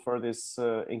Samson, for this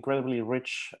incredibly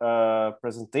rich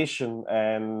presentation.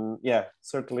 And yeah,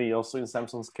 certainly also in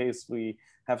Samson's case, we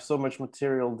have so much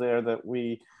material there that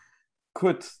we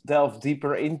could delve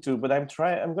deeper into, but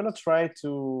I'm going to try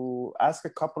to ask a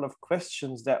couple of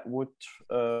questions that would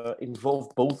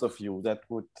involve both of you, that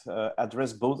would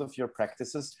address both of your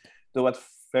practices, though at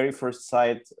very first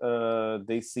sight,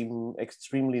 they seem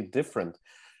extremely different.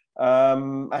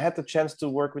 I had the chance to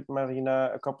work with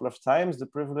Marina a couple of times, the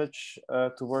privilege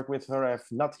to work with her. I have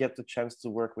not yet the chance to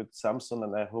work with Samson,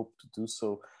 and I hope to do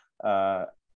so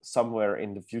somewhere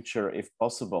in the future if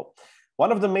possible.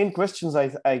 One of the main questions,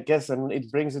 I guess, and it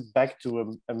brings it back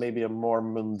to maybe a more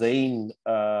mundane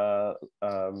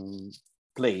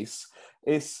place,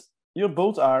 is you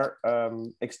both are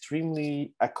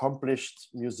extremely accomplished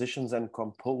musicians and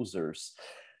composers.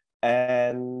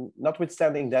 And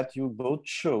notwithstanding that, you both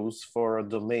chose for a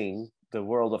domain, the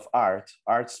world of art,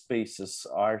 art spaces,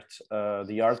 art,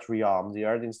 the art realm, the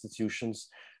art institutions,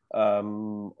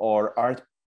 or art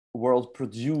world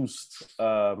produced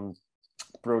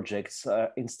projects,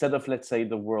 instead of, let's say,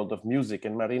 the world of music.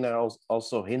 And Marina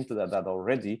also hinted at that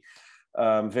already,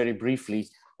 very briefly,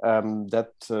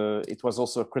 that it was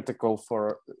also critical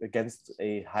against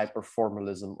a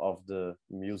hyper-formalism of the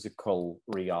musical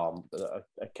realm,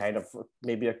 a kind of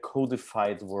maybe a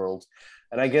codified world.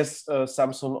 And I guess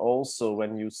Samson also,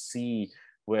 when you see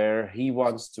where he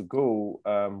wants to go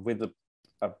with a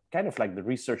kind of like the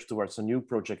research towards a new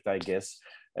project, I guess,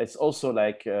 it's also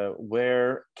like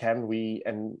where can we,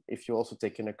 and if you also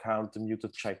take into account the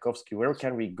muted Tchaikovsky, where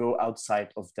can we go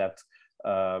outside of that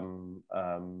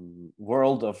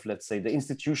world of, let's say, the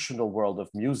institutional world of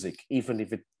music, even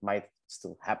if it might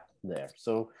still happen there.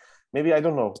 So maybe, I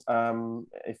don't know,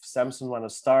 if Samson want to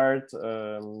start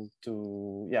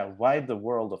why the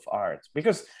world of art?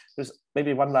 Because there's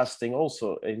maybe one last thing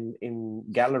also in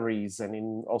galleries, and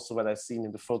in also what I've seen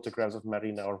in the photographs of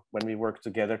Marina, or when we work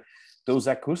together, those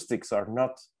acoustics are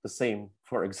not the same,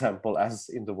 for example, as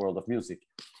in the world of music.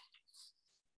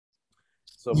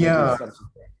 So yeah.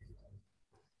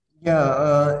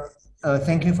 Yeah,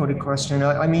 thank you for the question.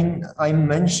 I mean, I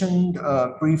mentioned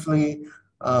briefly,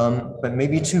 but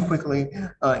maybe too quickly,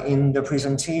 in the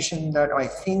presentation that I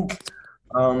think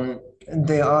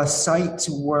there are sites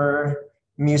where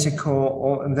musical,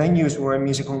 or venues where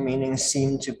musical meanings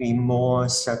seem to be more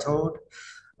settled.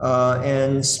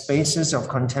 And spaces of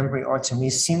contemporary art to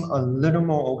me seem a little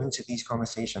more open to these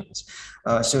conversations.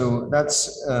 So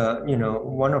that's,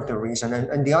 one of the reasons.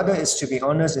 And the other is, to be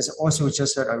honest, is also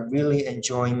just that I really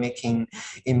enjoy making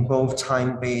in both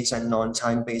time-based and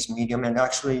non-time-based medium, and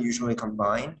actually usually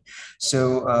combined.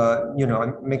 So,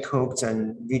 I make hooks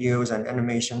and videos and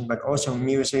animation, but also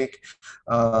music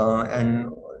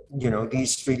and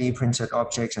these 3D printed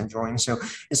objects and drawings. So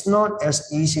it's not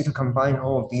as easy to combine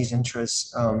all of these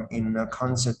interests in a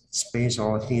concert space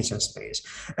or theater space.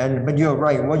 But you're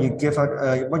right. What you give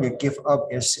up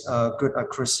is good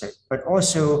acoustic. But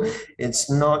also, it's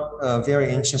not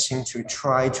very interesting to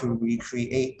try to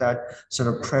recreate that sort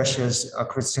of precious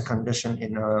acoustic condition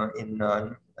in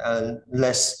a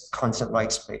less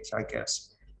concert-like space, I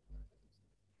guess.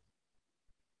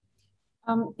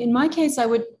 In my case, I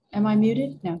would. Am I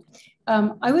muted? No.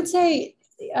 I would say,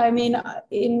 I mean,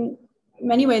 in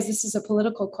many ways, this is a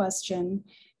political question.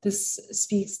 this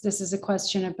is a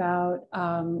question about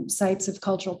sites of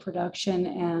cultural production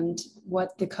and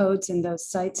what the codes in those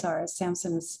sites are, as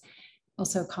Samson has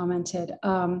also commented.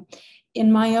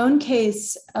 In my own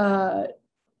case, I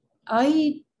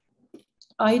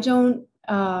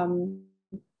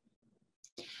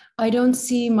don't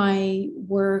see my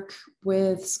work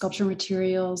with sculpture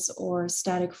materials or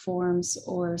static forms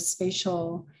or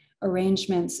spatial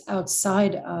arrangements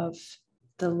outside of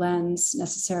the lens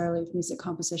necessarily of music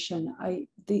composition.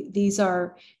 These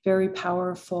are very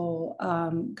powerful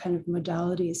kind of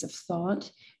modalities of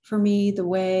thought for me, the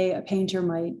way a painter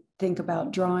might think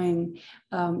about drawing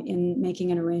in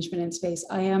making an arrangement in space.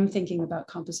 I am thinking about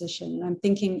composition, and I'm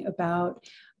thinking about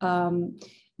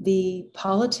the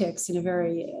politics in a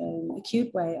very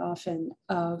acute way often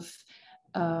of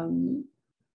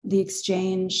the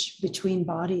exchange between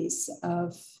bodies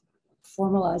of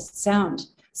formalized sound.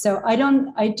 So I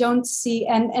don't see,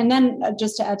 and then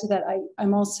just to add to that,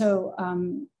 I'm also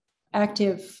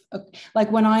active,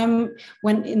 like when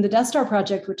in the Death Star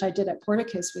project, which I did at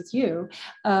Porticus with you,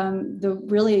 the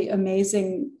really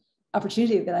amazing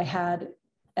opportunity that I had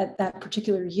at that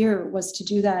particular year was to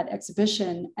do that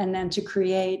exhibition and then to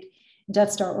create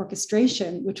Death Star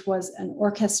Orchestration, which was an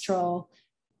orchestral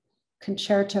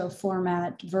concerto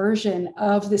format version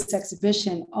of this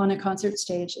exhibition on a concert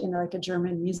stage in like a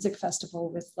German music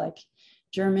festival with like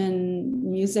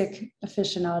German music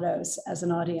aficionados as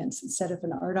an audience instead of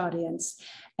an art audience.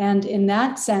 And in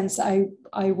that sense, I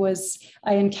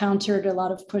encountered a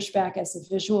lot of pushback as a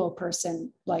visual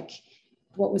person, like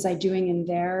what was I doing in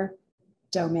their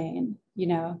domain, you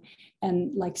know,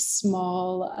 and like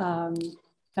small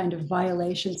kind of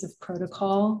violations of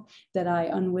protocol that I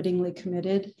unwittingly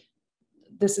committed.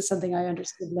 This is something I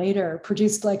understood later,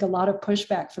 produced like a lot of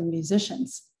pushback from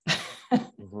musicians.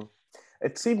 Mm-hmm.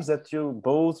 It seems that you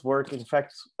both work, in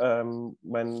fact,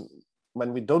 when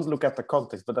we don't look at the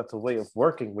context, but at the way of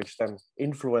working, which then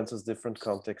influences different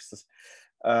contexts,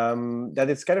 that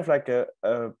it's kind of like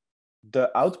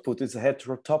the output is a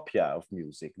heterotopia of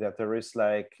music, that there is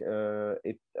like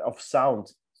of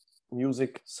sound,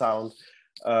 music, sound.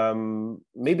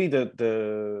 Maybe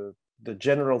the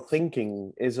general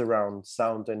thinking is around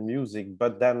sound and music,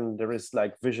 but then there is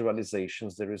like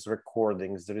visualizations, there is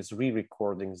recordings, there is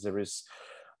re-recordings, there is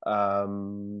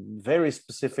very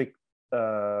specific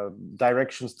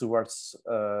directions towards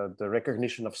the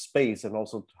recognition of space and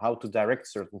also how to direct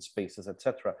certain spaces,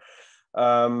 etc.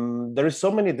 There is so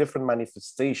many different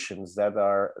manifestations that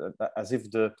are as if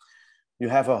you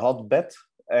have a hotbed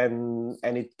and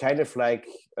it kind of like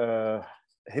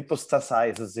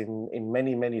hypostasizes in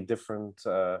many different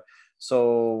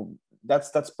so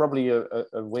that's probably a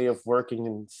way of working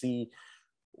and see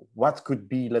what could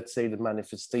be, let's say, the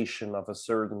manifestation of a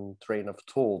certain train of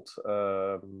thought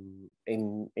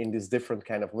in these different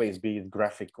kind of ways, be it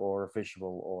graphic or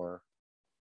visual, or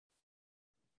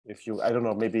if you, I don't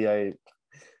know, maybe I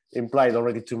implied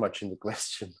already too much in the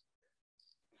question.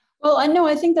 Well, I know,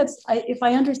 I think that's, if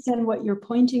I understand what you're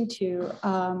pointing to,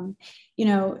 you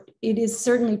know, it is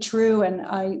certainly true. And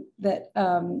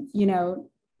you know,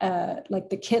 like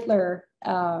the Kittler,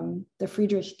 the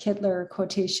Friedrich Kittler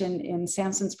quotation in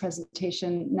Samson's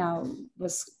presentation now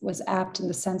was apt in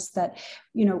the sense that,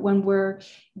 you know, when we're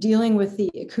dealing with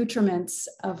the accoutrements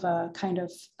of a kind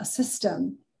of a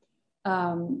system,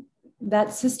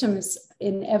 that system is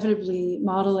inevitably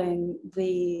modeling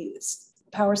the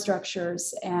power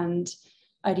structures and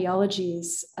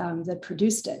ideologies that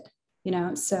produced it, you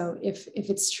know. So if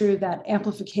it's true that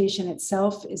amplification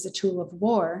itself is a tool of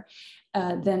war,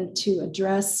 then to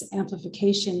address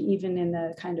amplification even in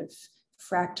a kind of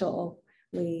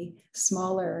fractally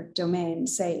smaller domain,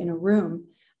 say in a room,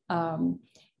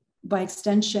 by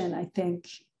extension, I think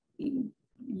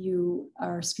you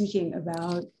are speaking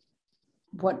about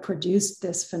what produced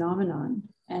this phenomenon,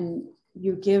 and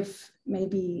you give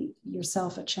maybe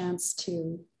yourself a chance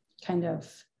to kind of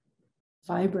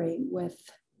vibrate with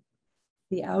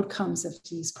the outcomes of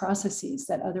these processes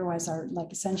that otherwise are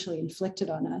like essentially inflicted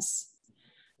on us.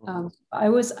 I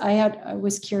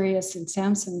was curious in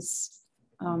Samson's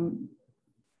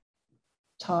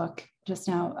talk just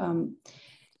now.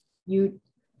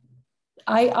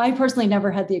 I personally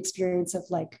never had the experience of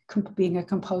like being a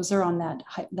composer on that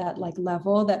like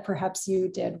level that perhaps you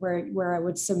did, where I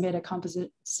would submit a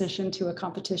composition to a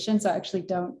competition. So I actually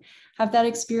don't have that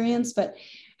experience. But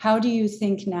how do you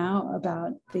think now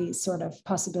about the sort of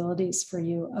possibilities for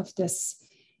you of this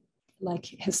like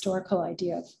historical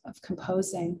idea of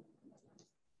composing?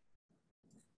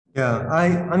 Yeah,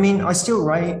 I mean, I still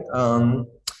write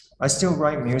I still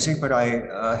write music, but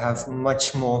I have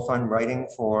much more fun writing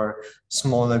for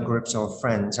smaller groups of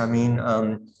friends. I mean,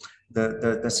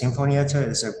 the Sinfonietta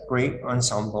is a great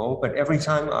ensemble, but every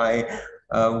time I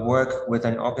work with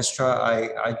an orchestra,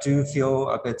 I do feel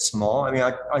a bit small. I mean,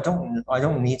 I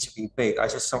don't need to be big. I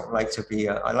just don't like to be.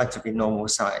 I like to be normal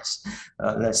size.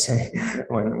 Let's say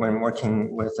when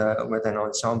working with an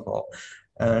ensemble,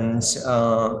 and.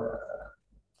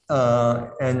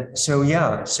 And so,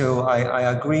 yeah, so I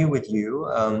agree with you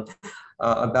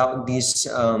about these,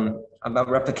 about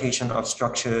replication of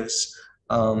structures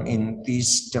in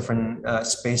these different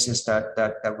spaces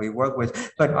that we work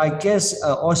with. But I guess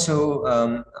also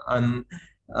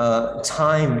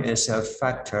time is a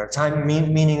factor. Time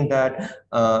meaning that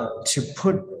to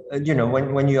put, you know,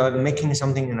 when you are making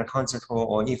something in a concert hall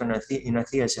or even in a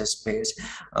theater space,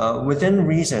 within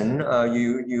reason,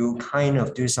 you kind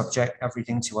of do subject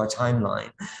everything to a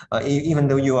timeline. Even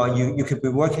though you could be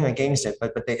working against it,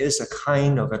 but there is a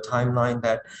kind of a timeline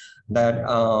that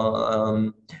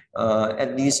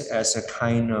at least as a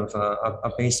kind of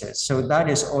a basis. So that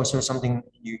is also something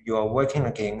you are working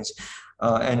against.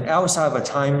 And outside of a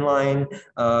timeline,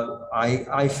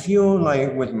 I feel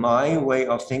like with my way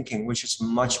of thinking, which is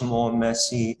much more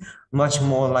messy, much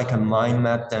more like a mind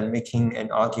map than making an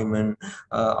argument,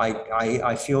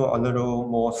 I feel a little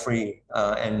more free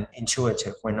and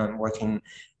intuitive when I'm working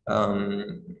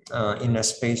in a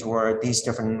space where these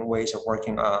different ways of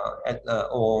working are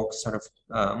all sort of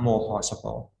more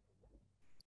possible.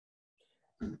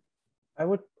 I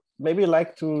would maybe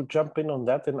like to jump in on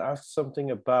that and ask something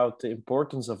about the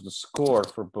importance of the score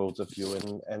for both of you.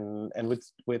 And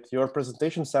with your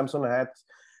presentation, Samson, I had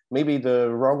maybe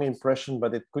the wrong impression,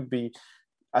 but it could be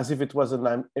as if it was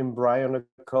an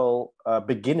embryonical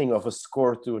beginning of a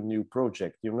score to a new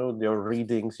project. You know, your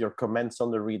readings, your comments on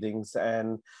the readings,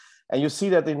 and you see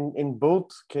that in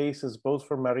both cases, both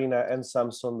for Marina and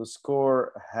Samson, the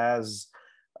score has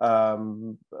a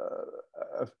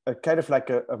kind of like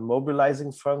a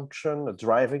mobilizing function, a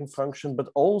driving function, but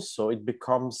also it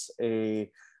becomes a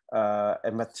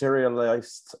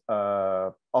materialized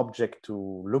object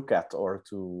to look at or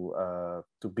to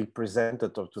be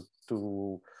presented or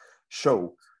to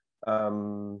show.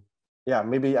 Yeah,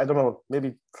 maybe, I don't know,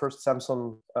 maybe first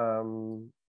Samson,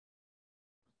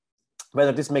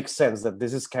 whether this makes sense, that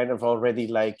this is kind of already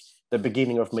like the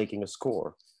beginning of making a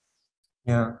score.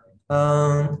 Yeah.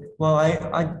 Well,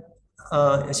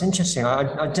 it's interesting.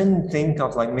 I didn't think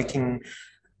of like making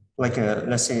like a,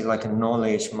 let's say like a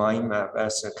knowledge mind map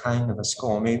as a kind of a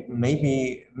score.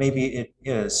 Maybe it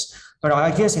is, but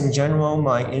I guess in general,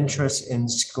 my interest in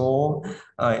score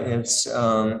is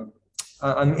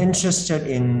I'm interested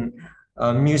in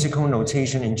musical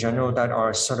notation in general that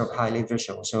are sort of highly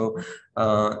visual. So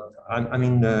I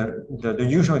mean, the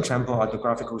usual example are the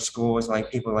graphical scores, like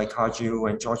people like Kaju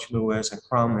and George Lewis and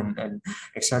Crumb and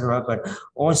etc. But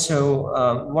also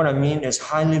what I mean is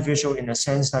highly visual in the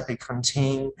sense that they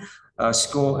contain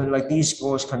like these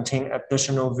scores contain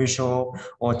additional visual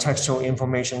or textual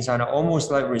information that are almost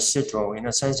like residual in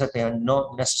the sense that they are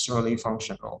not necessarily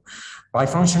functional. By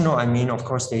functional, I mean, of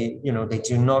course, they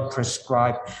do not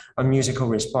prescribe a musical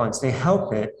response. They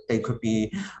help it. They could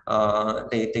be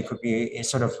they could be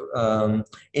sort of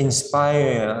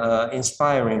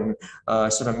inspiring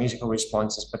sort of musical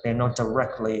responses, but they're not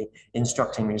directly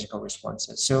instructing musical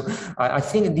responses. So I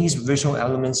think these visual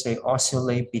elements, they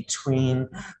oscillate between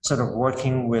sort of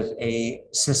working with a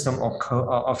system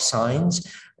of signs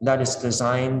that is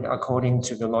designed according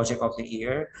to the logic of the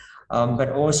ear, but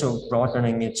also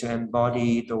broadening it to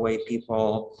embody the way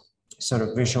people sort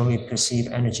of visually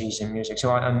perceive energies in music.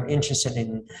 So I'm interested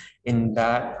in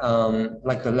that,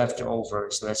 like the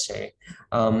leftovers, let's say.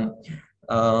 And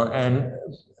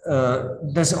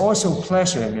there's also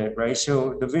pleasure in it, right?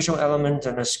 So the visual element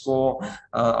and the score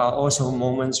are also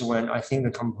moments when I think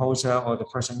the composer or the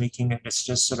person making it is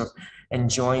just sort of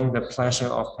enjoying the pleasure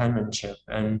of penmanship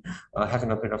and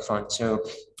having a bit of fun. So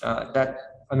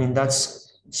that's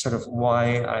sort of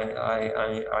why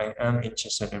I am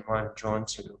interested and why I'm drawn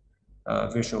to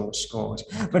visual scores.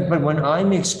 But when I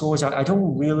make scores, I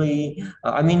don't really,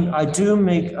 I mean, I do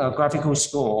make graphical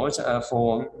scores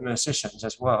for musicians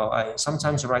as well. I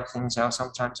sometimes write things out,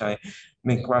 sometimes I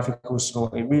make graphical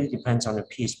score. It really depends on the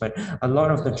piece, but a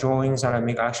lot of the drawings that I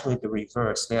make are actually the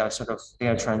reverse. They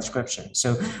are transcriptions.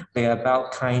 So they're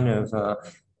about kind of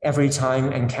every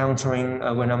time encountering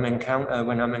when I'm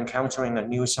encountering a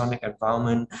new sonic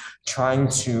environment, trying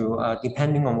to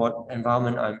depending on what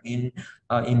environment I'm in,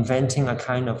 inventing a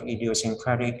kind of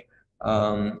idiosyncratic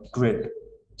grid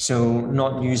So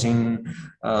not using,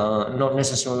 not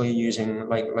necessarily using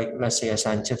like let's say a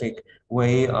scientific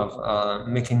way of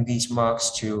making these marks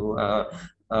to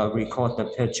record the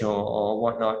pitch or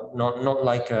whatnot. Not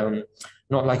like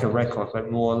a record,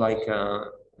 but more like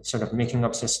sort of making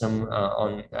up system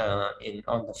on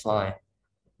the fly.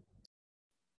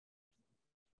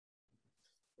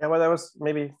 Yeah, well, I was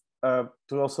maybe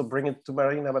to also bring it to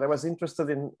Marina, but I was interested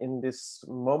in this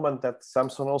moment that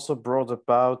Samson also brought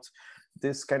about,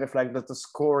 this kind of like that the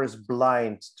score is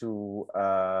blind to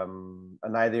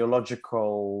an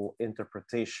ideological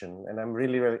interpretation. And I'm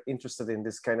really, really interested in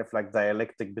this kind of like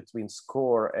dialectic between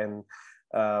score and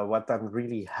what then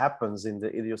really happens in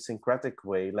the idiosyncratic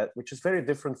way, which is very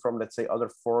different from, let's say, other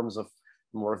forms of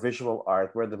more visual art,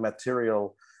 where the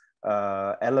material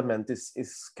element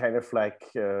is kind of like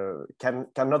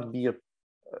cannot be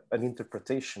an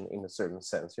interpretation in a certain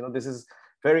sense. You know, this is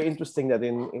very interesting that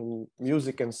in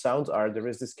music and sound art there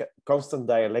is this constant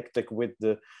dialectic with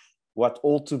the what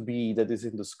ought to be that is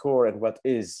in the score and what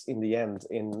is in the end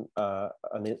in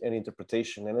an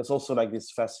interpretation. And it's also like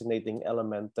this fascinating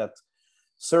element that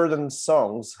certain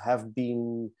songs have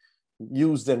been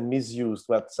used and misused,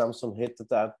 what Samson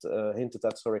hinted at,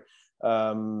 sorry,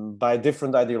 by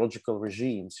different ideological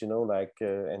regimes, you know, like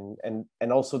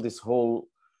and also this whole,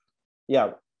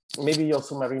 yeah, maybe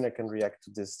also Marina can react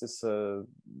to this the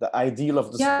ideal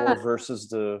of the score versus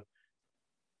the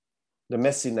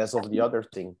messiness of the other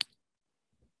thing.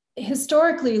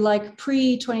 Historically, like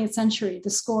pre-20th century, the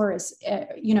score is,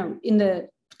 you know, in the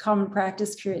common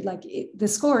practice period, like the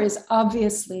score is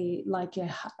obviously like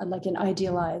an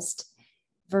idealized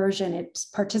version. It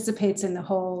participates in the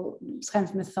whole kind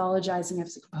of mythologizing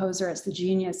of the composer as the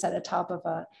genius at the top of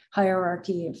a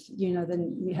hierarchy of, you know,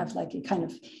 then we have like a kind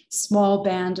of small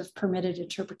band of permitted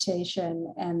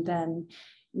interpretation and then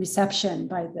reception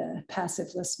by the passive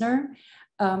listener.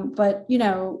 But, you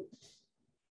know,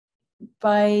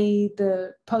 by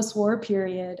the post-war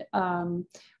period,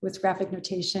 with graphic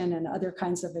notation and other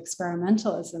kinds of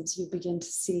experimentalisms, you begin to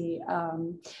see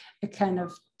a kind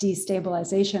of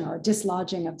destabilization or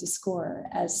dislodging of the score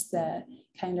as the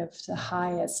kind of the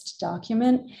highest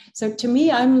document. So to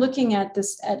me, I'm looking at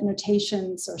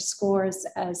notations or scores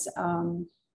as a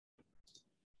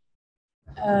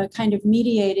kind of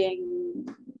mediating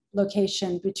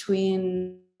location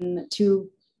between two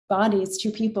bodies,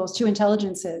 two peoples, two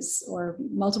intelligences, or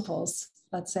multiples,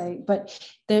 let's say, but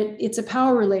it's a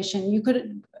power relation. You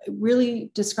could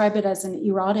really describe it as an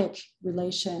erotic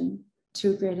relation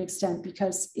to a great extent,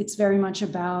 because it's very much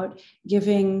about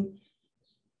giving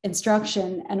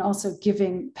instruction and also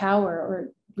giving power or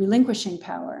relinquishing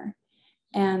power.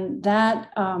 And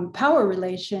that power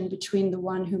relation between the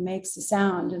one who makes the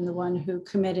sound and the one who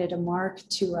committed a mark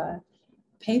to a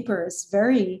paper is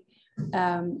very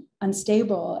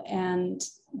unstable. And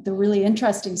the really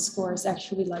interesting scores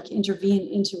actually like intervene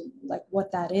into like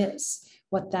what that is,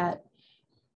 what that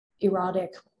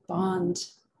erotic bond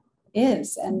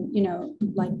is. And, you know,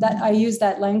 like that, I use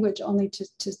that language only to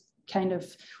kind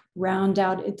of round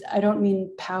out it. I don't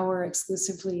mean power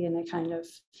exclusively in a kind of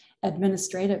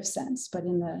administrative sense, but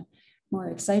in the more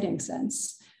exciting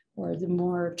sense or the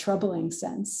more troubling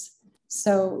sense.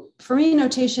 So for me,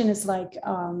 notation is like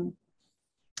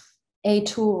a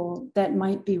tool that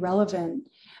might be relevant,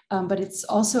 but it's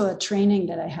also a training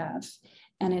that I have,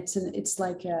 and it's a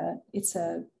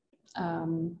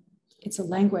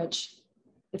language.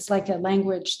 It's like a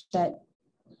language that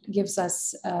gives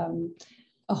us a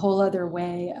whole other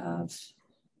way of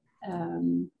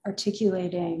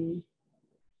articulating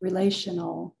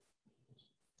relational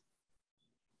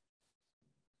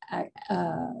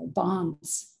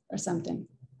bonds or something.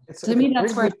 To me,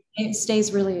 that's where it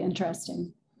stays really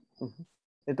interesting. Mm-hmm.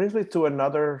 It brings me to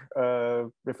another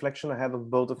reflection I had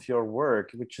of both of your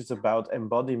work, which is about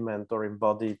embodiment or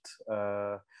embodied,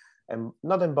 and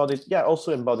not embodied, yeah,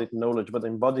 also embodied knowledge, but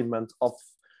embodiment of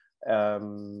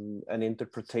an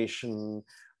interpretation,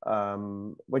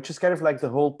 which is kind of like the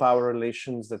whole power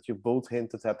relations that you both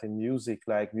hinted at in music.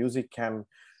 Like music can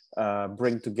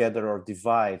bring together or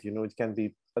divide, you know, it can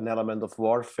be an element of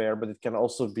warfare, but it can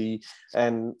also be,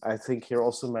 and I think here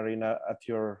also, Marina, at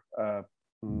your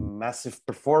massive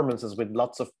performances with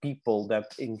lots of people, that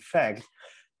in fact,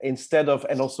 instead of,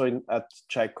 and also at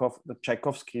the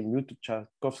Tchaikovsky muted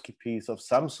Tchaikovsky piece of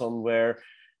Samson, where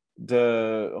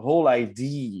the whole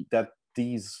idea that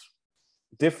these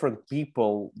different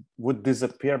people would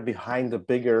disappear behind a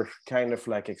bigger kind of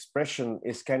like expression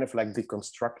is kind of like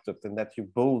deconstructed, and that you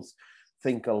both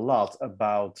think a lot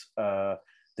about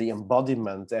the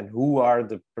embodiment, and who are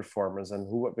the performers, and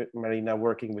who, with Marina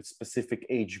working with specific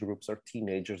age groups or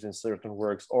teenagers in certain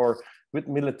works, or with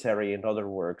military in other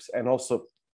works. And also,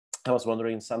 I was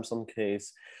wondering in Samson's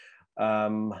case,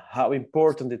 how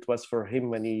important it was for him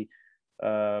when he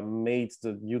made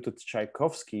the muted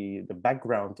Tchaikovsky the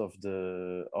background of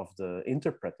the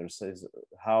interpreters. Is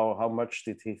how much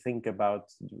did he think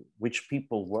about which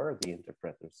people were the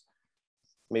interpreters?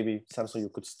 Maybe Samson, you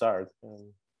could start.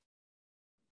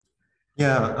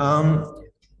 Yeah,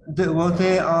 well,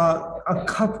 there are a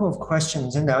couple of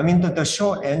questions in there. I mean, the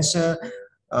short answer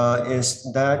is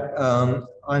that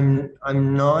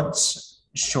I'm not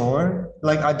sure.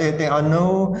 Like, there are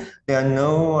no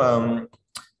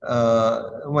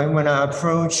when I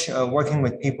approach working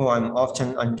with people, I'm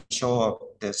often unsure of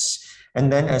this. And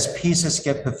then as pieces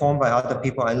get performed by other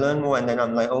people, I learn more, and then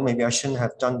I'm like, oh, maybe I shouldn't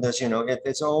have done this. You know,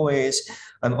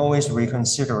 I'm always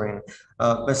reconsidering.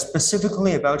 But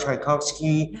specifically about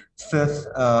Tchaikovsky Fifth,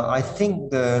 I think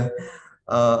the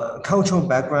cultural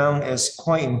background is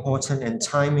quite important, and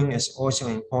timing is also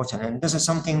important. And this is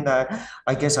something that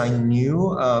I guess I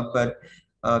knew, but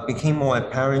became more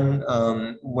apparent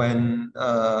when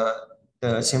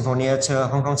the Sinfonietta,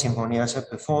 Hong Kong Sinfonietta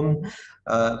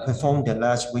performed it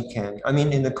last weekend. I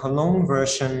mean, in the Cologne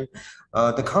version,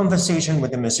 the conversation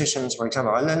with the musicians, for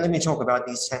example, let me talk about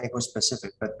these technical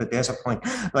specific, but there's a point.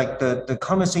 Like the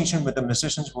conversation with the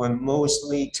musicians were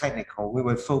mostly technical. We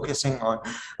were focusing on,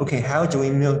 okay, how do we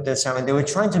mute this sound? And they were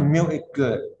trying to mute it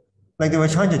good. Like they were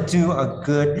trying to do a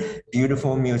good,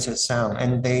 beautiful muted sound.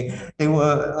 And they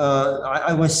were,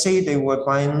 I would say they were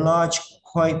by and large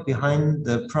quite behind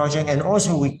the project. And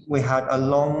also we had a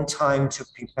long time to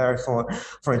prepare for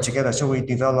it together. So we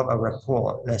developed a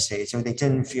rapport, let's say. So they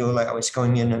didn't feel like I was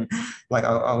going in and like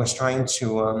I was trying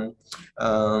to,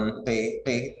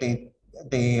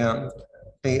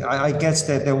 I guess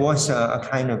that there was a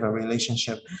kind of a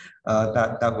relationship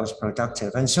that was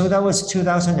productive. And so that was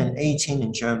 2018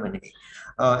 in Germany.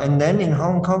 And then in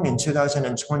Hong Kong in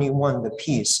 2021, the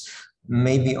piece,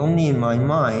 maybe only in my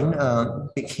mind,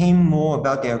 became more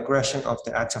about the aggression of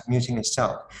the act of muting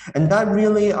itself. And that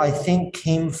really, I think,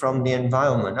 came from the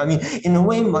environment. I mean, in a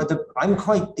way, I'm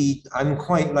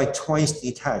quite like twice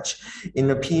detached in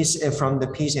the piece, from the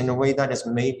piece in a way that is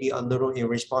maybe a little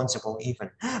irresponsible even.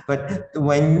 But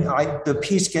when the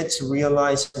piece gets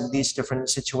realized in these different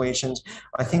situations,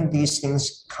 I think these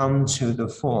things come to the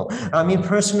fore. I mean,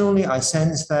 personally, I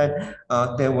sense that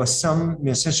there were some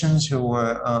musicians who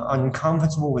were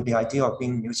uncomfortable with the idea of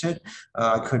being muted.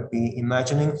 I could be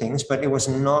imagining things, but it was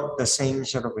not the same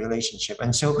sort of relationship.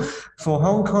 And so for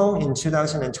Hong Kong in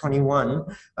 2021,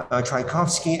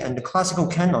 Tchaikovsky and the classical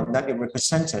canon that it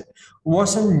represented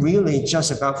wasn't really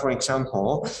just about, for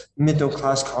example,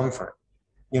 middle-class comfort.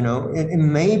 You know, it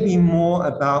may be more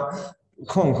about,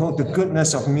 quote unquote, the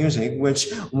goodness of music,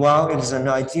 which, while it is an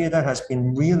idea that has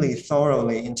been really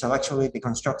thoroughly intellectually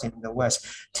deconstructed in the West,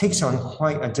 takes on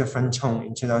quite a different tone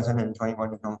in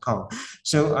 2021 in Hong Kong.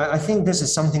 So I think this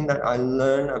is something that I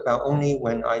learn about only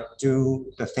when I do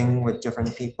the thing with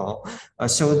different people.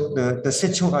 So the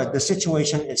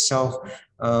situation itself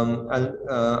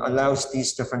allows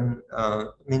these different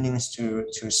meanings to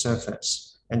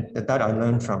surface, and that I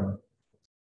learned from.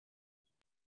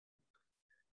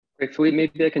 Great, Philippe,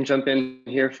 maybe I can jump in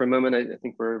here for a moment. I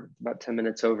think we're about 10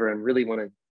 minutes over and really been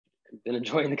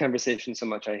enjoying the conversation so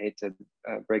much. I hate to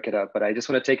break it up, but I just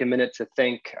want to take a minute to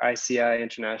thank ICI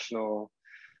International,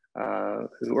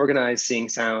 who organized Seeing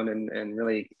Sound and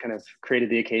really kind of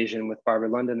created the occasion with Barbara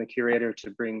London, the curator,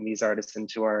 to bring these artists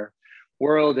into our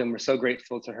world. And we're so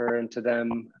grateful to her and to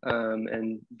them,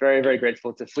 and very, very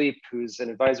grateful to Philippe, who's an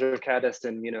advisor of KADIST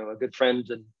and, you know, a good friend.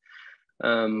 And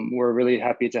we're really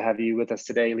happy to have you with us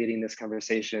today leading this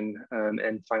conversation.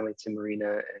 And finally to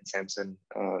Marina and Samson,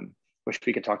 wish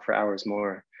we could talk for hours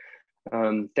more.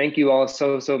 Thank you all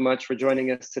so much for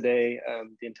joining us today.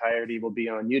 The entirety will be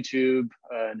on YouTube,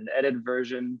 an edited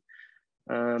version,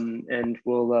 and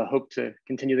we'll hope to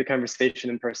continue the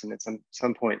conversation in person at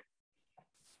some point.